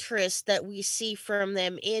interest that we see from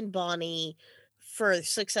them in Bonnie for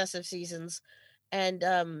successive seasons. And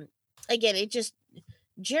again,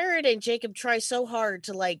 Jared and Jacob try so hard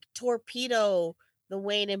to like torpedo the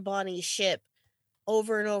Wayne and Bonnie ship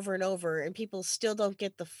over and over and over, and people still don't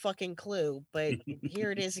get the fucking clue. But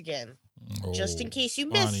here it is again. Just in case you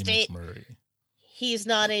missed it, he's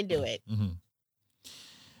not into it.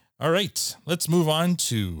 All right, let's move on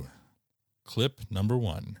to clip number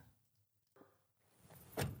 1.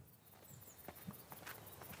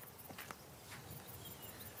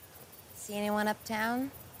 See anyone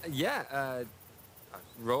uptown? Yeah,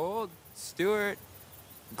 Roll, Stewart,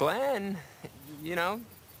 Glenn,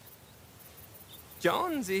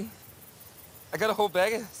 Jonesy. I got a whole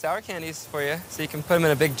bag of sour candies for you, so you can put them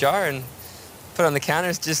in a big jar and put on the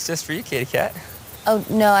counters just for you, Kitty Cat. Oh,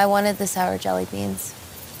 no, I wanted the sour jelly beans.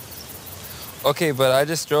 Okay, but I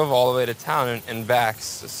just drove all the way to town and back,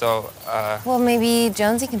 so. Well, maybe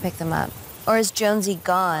Jonesy can pick them up. Or is Jonesy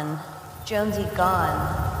gone? Jonesy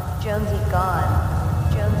gone. Jonesy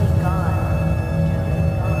gone. Jonesy gone.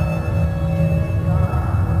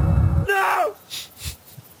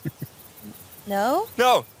 No!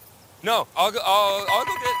 No? No. I'll go get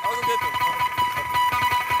them.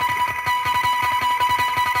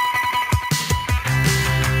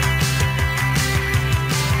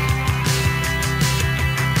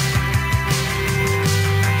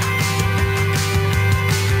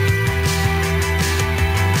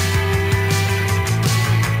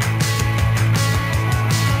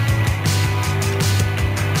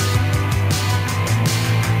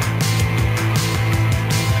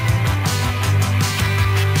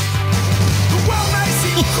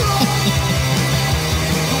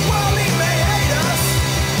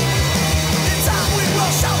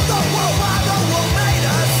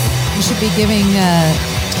 You should be giving.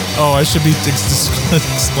 I should be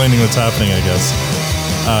explaining what's happening, I guess.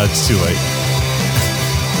 It's too late.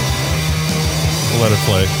 We'll let it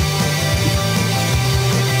play.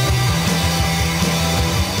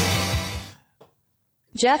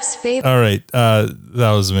 Jeff's favorite. All right,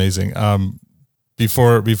 that was amazing.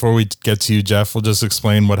 Before we get to you, Jeff, we'll just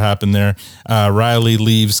explain what happened there. Reilly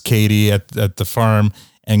leaves Katie at the farm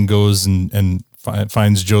and goes and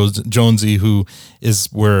finds Jonesy, who is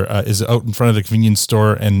out in front of the convenience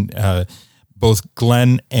store, and both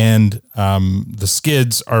Glenn and the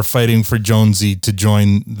Skids are fighting for Jonesy to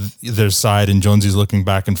join their side, and Jonesy's looking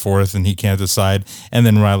back and forth, and he can't decide. And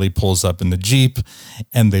then Reilly pulls up in the Jeep,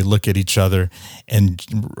 and they look at each other and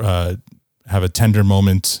have a tender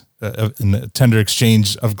moment, a tender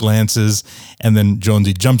exchange of glances, and then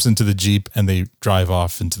Jonesy jumps into the Jeep, and they drive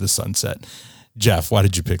off into the sunset. Jeff, why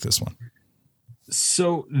did you pick this one?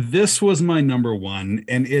 So this was my number 1,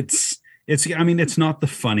 and it's not the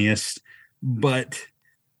funniest, but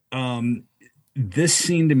this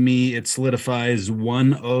scene to me, it solidifies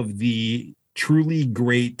one of the truly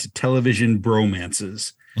great television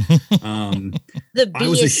bromances. The B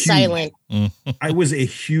is silent. I was a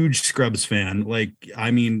huge Scrubs fan.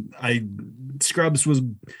 Scrubs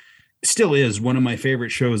still is one of my favorite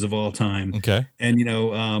shows of all time. Okay. And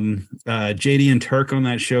JD and Turk on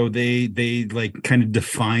that show, they like kind of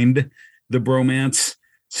defined the bromance.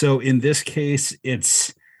 So in this case, they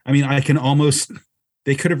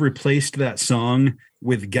could have replaced that song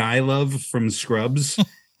with Guy Love from Scrubs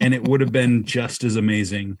and it would have been just as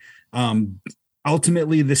amazing.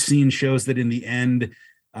 Ultimately, the scene shows that in the end,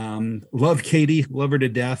 love Katie, love her to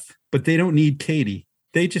death, but they don't need Katie.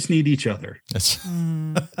 They just need each other.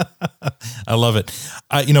 I love it.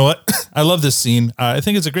 You know what? I love this scene. I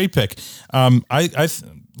think it's a great pick. I'm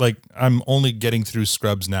only getting through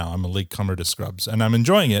Scrubs now. I'm a latecomer to Scrubs, and I'm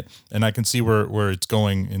enjoying it. And I can see where it's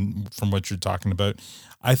going from what you're talking about.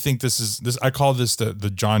 I think this. I call this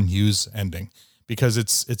the John Hughes ending, because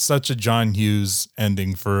it's such a John Hughes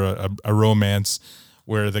ending for a romance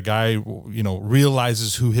where the guy,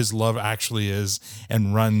 realizes who his love actually is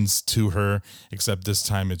and runs to her, except this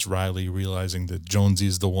time it's Reilly realizing that Jonesy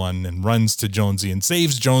is the one and runs to Jonesy and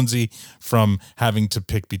saves Jonesy from having to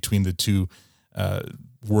pick between the two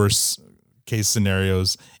worst case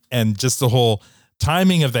scenarios. And just the whole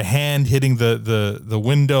timing of the hand hitting the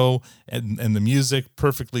window and the music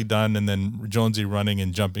perfectly done, and then Jonesy running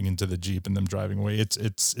and jumping into the Jeep and them driving away.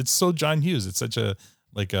 It's so John Hughes. It's such a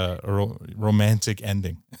romantic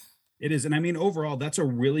ending. It is. And I mean, overall, that's a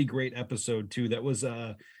really great episode too. That was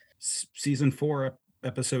season 4,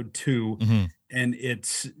 episode 2. Mm-hmm. And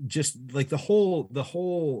it's just like the whole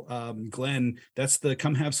Glenn, that's the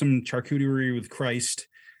come have some charcuterie with Christ.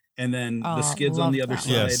 And then the skids on the other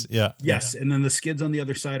side. Yes. Yeah. Yes. And then the skids on the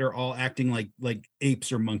other side are all acting like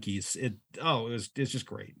apes or monkeys. It's just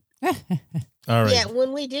great. All right. Yeah.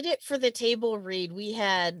 When we did it for the table read, we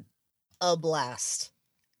had a blast.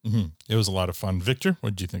 Mm-hmm. It was a lot of fun. Victor,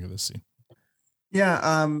 what did you think of this scene?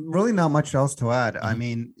 Yeah. Really not much else to add. I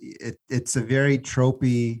mean, it's a very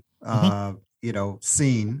tropey,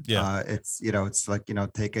 scene. Yeah. It's like,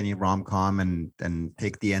 take any rom-com and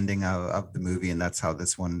take the ending of the movie, and that's how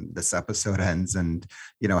this episode ends, and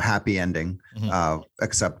happy ending,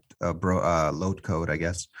 except load code, I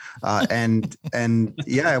guess. And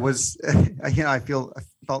yeah, it was I felt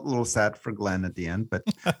a little sad for Glenn at the end, but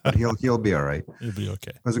he'll be all right. He'll be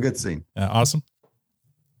okay. It was a good scene. Awesome.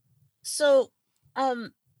 So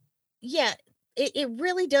yeah, it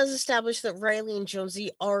really does establish that Reilly and Jonesy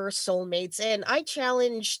are soulmates, and I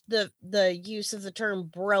challenge the use of the term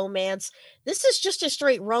bromance. This is just a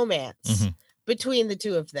straight romance between the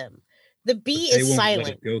two of them. The B is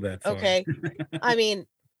silent. Go that far. Okay. I mean,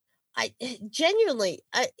 I genuinely,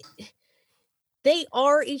 they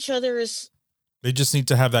are each other's. They just need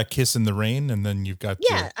to have that kiss in the rain, and then you've got.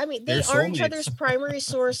 I mean, they are each other's primary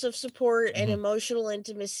source of support and emotional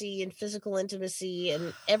intimacy and physical intimacy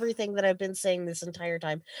and everything that I've been saying this entire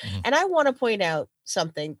time. And I want to point out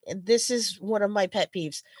something. This is one of my pet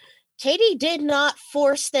peeves. Katie did not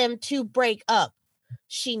force them to break up.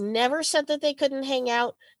 She never said that they couldn't hang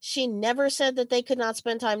out. She never said that they could not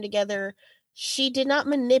spend time together. She did not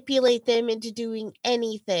manipulate them into doing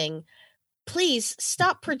anything. Please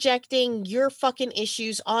stop projecting your fucking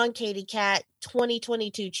issues on Katie Cat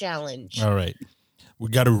 2022 challenge. All right. We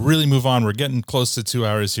got to really move on. We're getting close to 2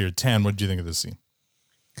 hours here. Tan, what do you think of this scene?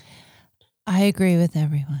 I agree with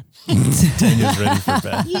everyone. Tanya's ready for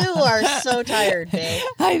bed. You are so tired, babe.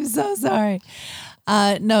 I'm so sorry.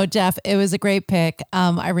 No, Jeff, it was a great pick.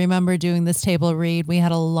 I remember doing this table read. We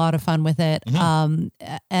had a lot of fun with it. And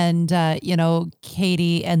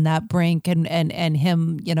Katie and that Brink and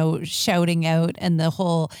him, shouting out, and the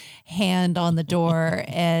whole hand on the door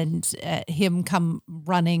and him come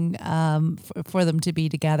running for them to be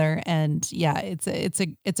together. And yeah,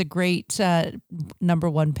 it's a great number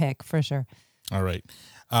 1 pick for sure. All right.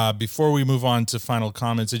 Before we move on to final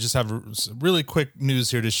comments, I just have really quick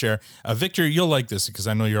news here to share. Victor, you'll like this because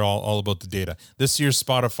I know you're all about the data. This year's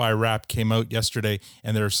Spotify Wrap came out yesterday,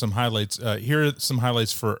 and there are some highlights. Here are some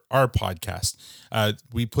highlights for our podcast.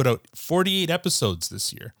 We put out 48 episodes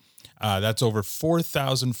this year. That's over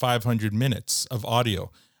 4,500 minutes of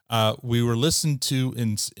audio. We were listened to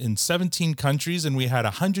in 17 countries, and we had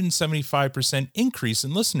 175% increase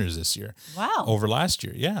in listeners this year. Wow. Over last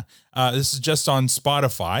year. Yeah. This is just on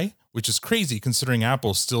Spotify, which is crazy considering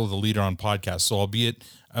Apple's still the leader on podcasts. So albeit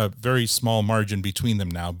a very small margin between them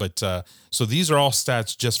now. But so these are all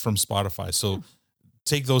stats just from Spotify. So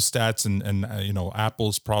take those stats and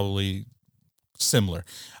Apple's probably similar.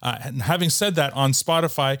 And having said that, on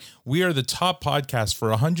Spotify, we are the top podcast for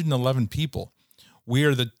 111 people.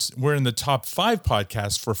 We're in the top 5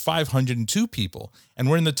 podcasts for 502 people, and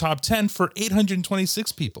we're in the top 10 for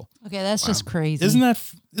 826 people. Okay, that's just crazy. Isn't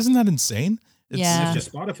that insane? Yeah. It's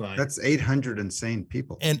just Spotify. That's 800 insane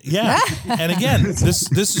people. And yeah, and again,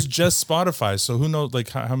 this is just Spotify. So who knows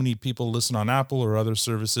how many people listen on Apple or other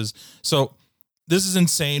services? So this is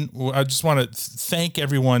insane. I just want to thank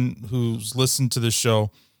everyone who's listened to this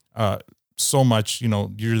show so much.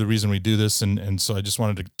 You're the reason we do this, and so I just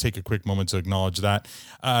wanted to take a quick moment to acknowledge that.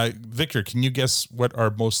 Victor, can you guess what our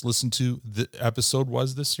most listened to episode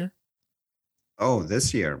was this year? Oh,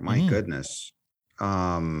 this year, my goodness.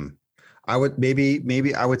 I would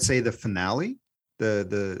maybe I would say the finale,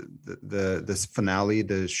 the finale,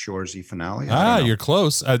 the Shoresy finale. You're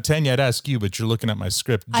close. Tanya, I'd ask you, but you're looking at my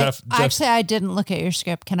script. Jeff, actually, I didn't look at your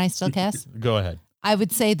script. Can I still guess? Go ahead. I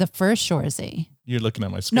would say the first Shoresy. You're looking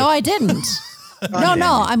at my script. No, I didn't.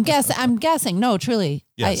 No, I'm guessing. No, truly.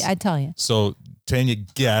 Yes. I tell you. So Tanya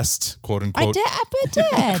guessed, quote unquote, I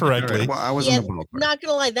did. correctly. Well, I was in the ballpark. Not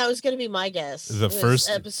gonna lie, that was gonna be my guess. The first-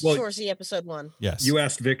 Shorzy episode 1. Yes. You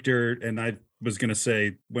asked Victor, and I was going to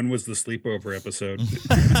say, when was the sleepover episode?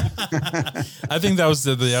 I think that was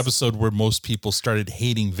the episode where most people started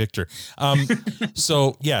hating Victor.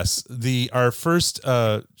 So yes, our first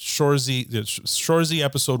Shorzy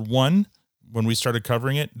episode 1, when we started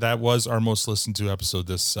covering it, that was our most listened to episode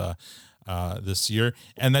this year,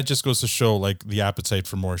 and that just goes to show like the appetite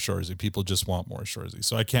for more Shorzy. People just want more Shorzy,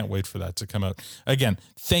 so I can't wait for that to come out. Again,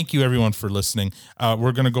 thank you everyone for listening.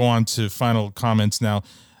 We're going to go on to final comments now.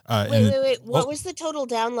 Wait. What was the total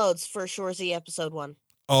downloads for Shorzy episode 1?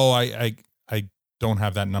 Oh, I don't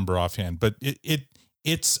have that number offhand, but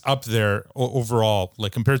it's up there overall.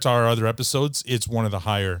 Like compared to our other episodes, it's one of the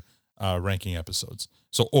higher ranking episodes.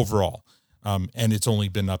 So overall, and it's only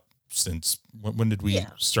been up since when did we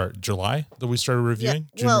start? July that we started reviewing?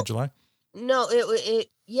 June or July? No,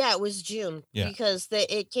 it was June. Yeah. Because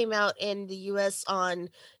it came out in the US on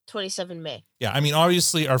 27 May. Yeah, I mean,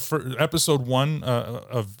 obviously, our episode 1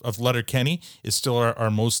 of Letterkenny is still our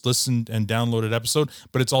most listened and downloaded episode,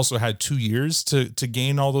 but it's also had 2 years to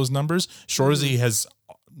gain all those numbers. Shorzy has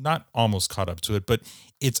not almost caught up to it, but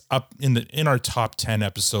it's up in our top 10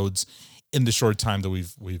 episodes in the short time that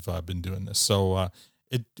we've been doing this. So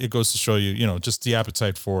it goes to show you, just the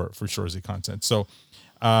appetite for Shorzy content. So,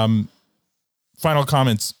 final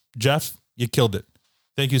comments, Jeff, you killed it.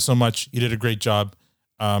 Thank you so much. You did a great job.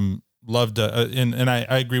 Loved, and I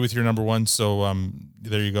agree with your number 1. So,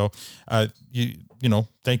 there you go.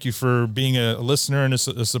 Thank you for being a listener and a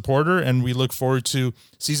supporter. And we look forward to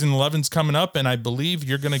season 11's coming up. And I believe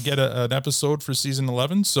you're going to get an episode for season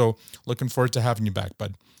 11. So looking forward to having you back,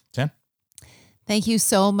 bud. Tan? Thank you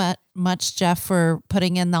so much, Jeff, for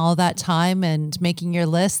putting in all that time and making your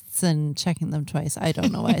lists and checking them twice. I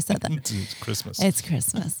don't know why I said that. It's Christmas. It's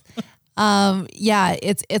Christmas.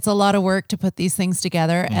 It's a lot of work to put these things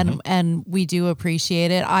together, and we do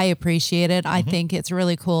appreciate it. I appreciate it. I think it's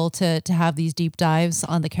really cool to have these deep dives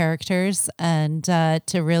on the characters and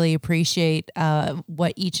to really appreciate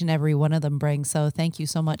what each and every one of them brings. So thank you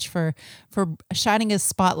so much for shining a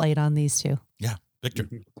spotlight on these two. Yeah, Victor.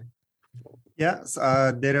 Yes,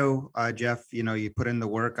 ditto, Jeff. You put in the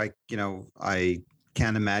work. I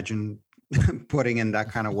can't imagine putting in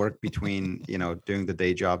that kind of work between, doing the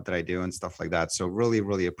day job that I do and stuff like that. So really,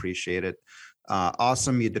 really appreciate it.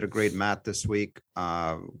 Awesome. You did a great Matt this week.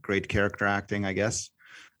 Great character acting, I guess.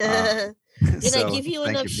 Did I give you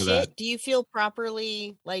enough shit? That. Do you feel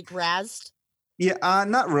properly razzed? Yeah,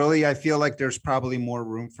 not really. I feel like there's probably more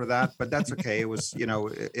room for that, but that's okay. It was,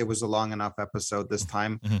 it was a long enough episode this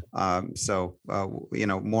time. So,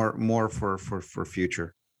 more for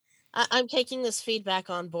future. I'm taking this feedback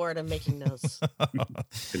on board. I'm making notes.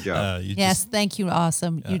 Good job. Yes, thank you.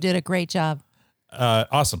 Awesome. You did a great job.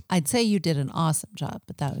 Awesome. I'd say you did an awesome job,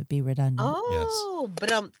 but that would be redundant. Oh, but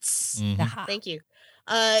thank you.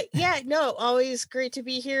 Always great to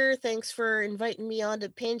be here. Thanks for inviting me on to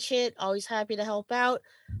Pinch Hit. Always happy to help out.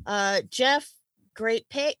 Jeff, great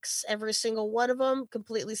picks, every single one of them,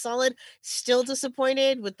 completely solid. Still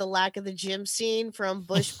disappointed with the lack of the gym scene from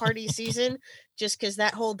Bush Party season, just because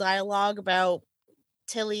that whole dialogue about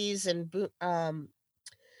Tilly's and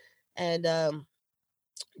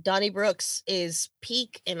Donnie Brooks is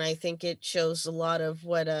peak, and I think it shows a lot of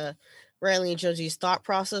what Reilly and Jonesy's thought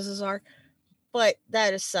processes are. But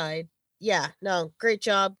that aside, great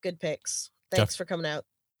job, good picks. Thanks for coming out.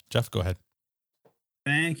 Jeff, go ahead.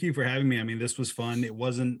 Thank you for having me. I mean, this was fun. It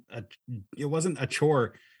wasn't a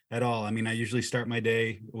chore at all. I mean, I usually start my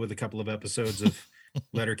day with a couple of episodes of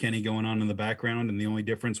Letterkenny going on in the background, and the only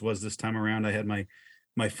difference was this time around I had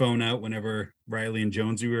my phone out whenever Reilly and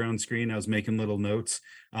Jonesy were on screen. I was making little notes.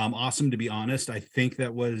 Awesome, to be honest. I think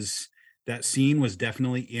that scene was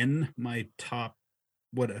definitely in my top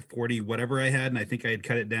 40 whatever I had, and I think I had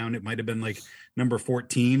cut it down. It might have been number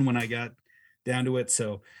 14 when I got down to it.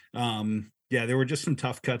 So there were just some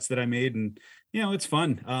tough cuts that I made, and it's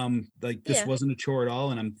fun. This wasn't a chore at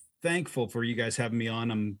all, and I'm thankful for you guys having me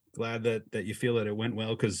on. I'm glad that you feel that it went well,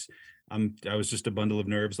 because I was just a bundle of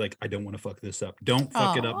nerves. I don't want to fuck this up. Don't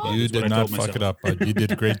fuck it up. You did not fuck it up, bud. You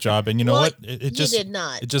did a great job. And you know what? It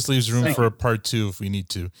just leaves room for a part 2 if we need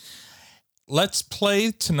to. Let's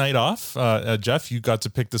play tonight off. Jeff, you got to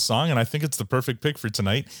pick the song, and I think it's the perfect pick for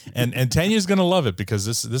tonight. And Tanya's going to love it because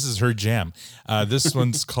this is her jam. This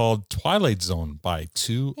one's called Twilight Zone by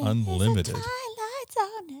 2 Unlimited. Twilight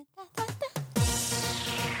Zone.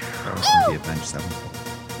 That was going to be Avenged Sevenfold.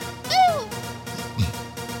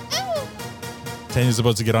 Tanya's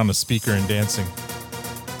about to get on a speaker and dancing.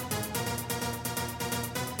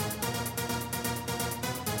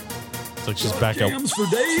 It's like she's back out Jams for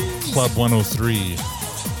days. Club 103.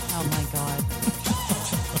 Oh my God.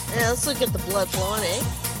 Yeah, let's look at the blood flowing, eh?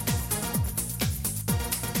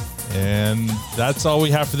 And that's all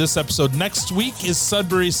we have for this episode. Next week is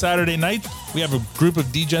Sudbury Saturday night. We have a group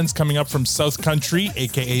of D-Gens coming up from South Country,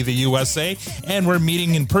 a.k.a. the USA, and we're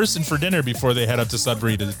meeting in person for dinner before they head up to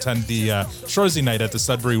Sudbury to attend the Shoresy night at the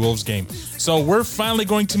Sudbury Wolves game. So we're finally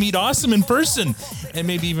going to meet Awesome in person and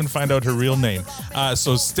maybe even find out her real name.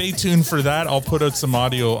 So stay tuned for that. I'll put out some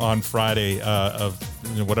audio on Friday of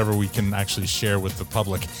whatever we can actually share with the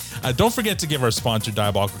public. Don't forget to give our sponsor,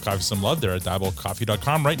 Diabolical Coffee, some love. They're at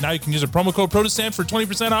diabolicalcoffee.com. Right now, you can use a promo code PROTESTANT for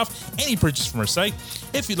 20% off any purchase from our site.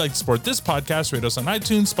 If you'd like to support this podcast, rate us on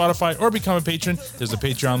iTunes, Spotify, or become a patron. There's a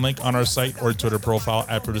Patreon link on our site or Twitter profile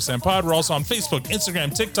at ProtestantPod. We're also on Facebook,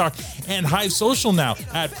 Instagram, TikTok, and Hive Social now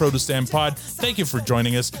at ProtestantPod. Thank you for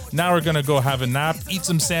joining us. Now we're going to go have a nap, eat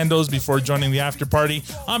some Sandos before joining the after party.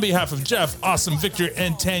 On behalf of Jeff, Awesome, Victor,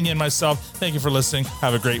 and Tanya and myself, thank you for listening.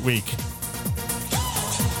 Have a great week.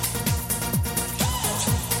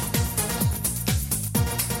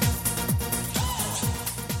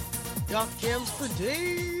 Doc Jams for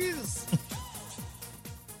days.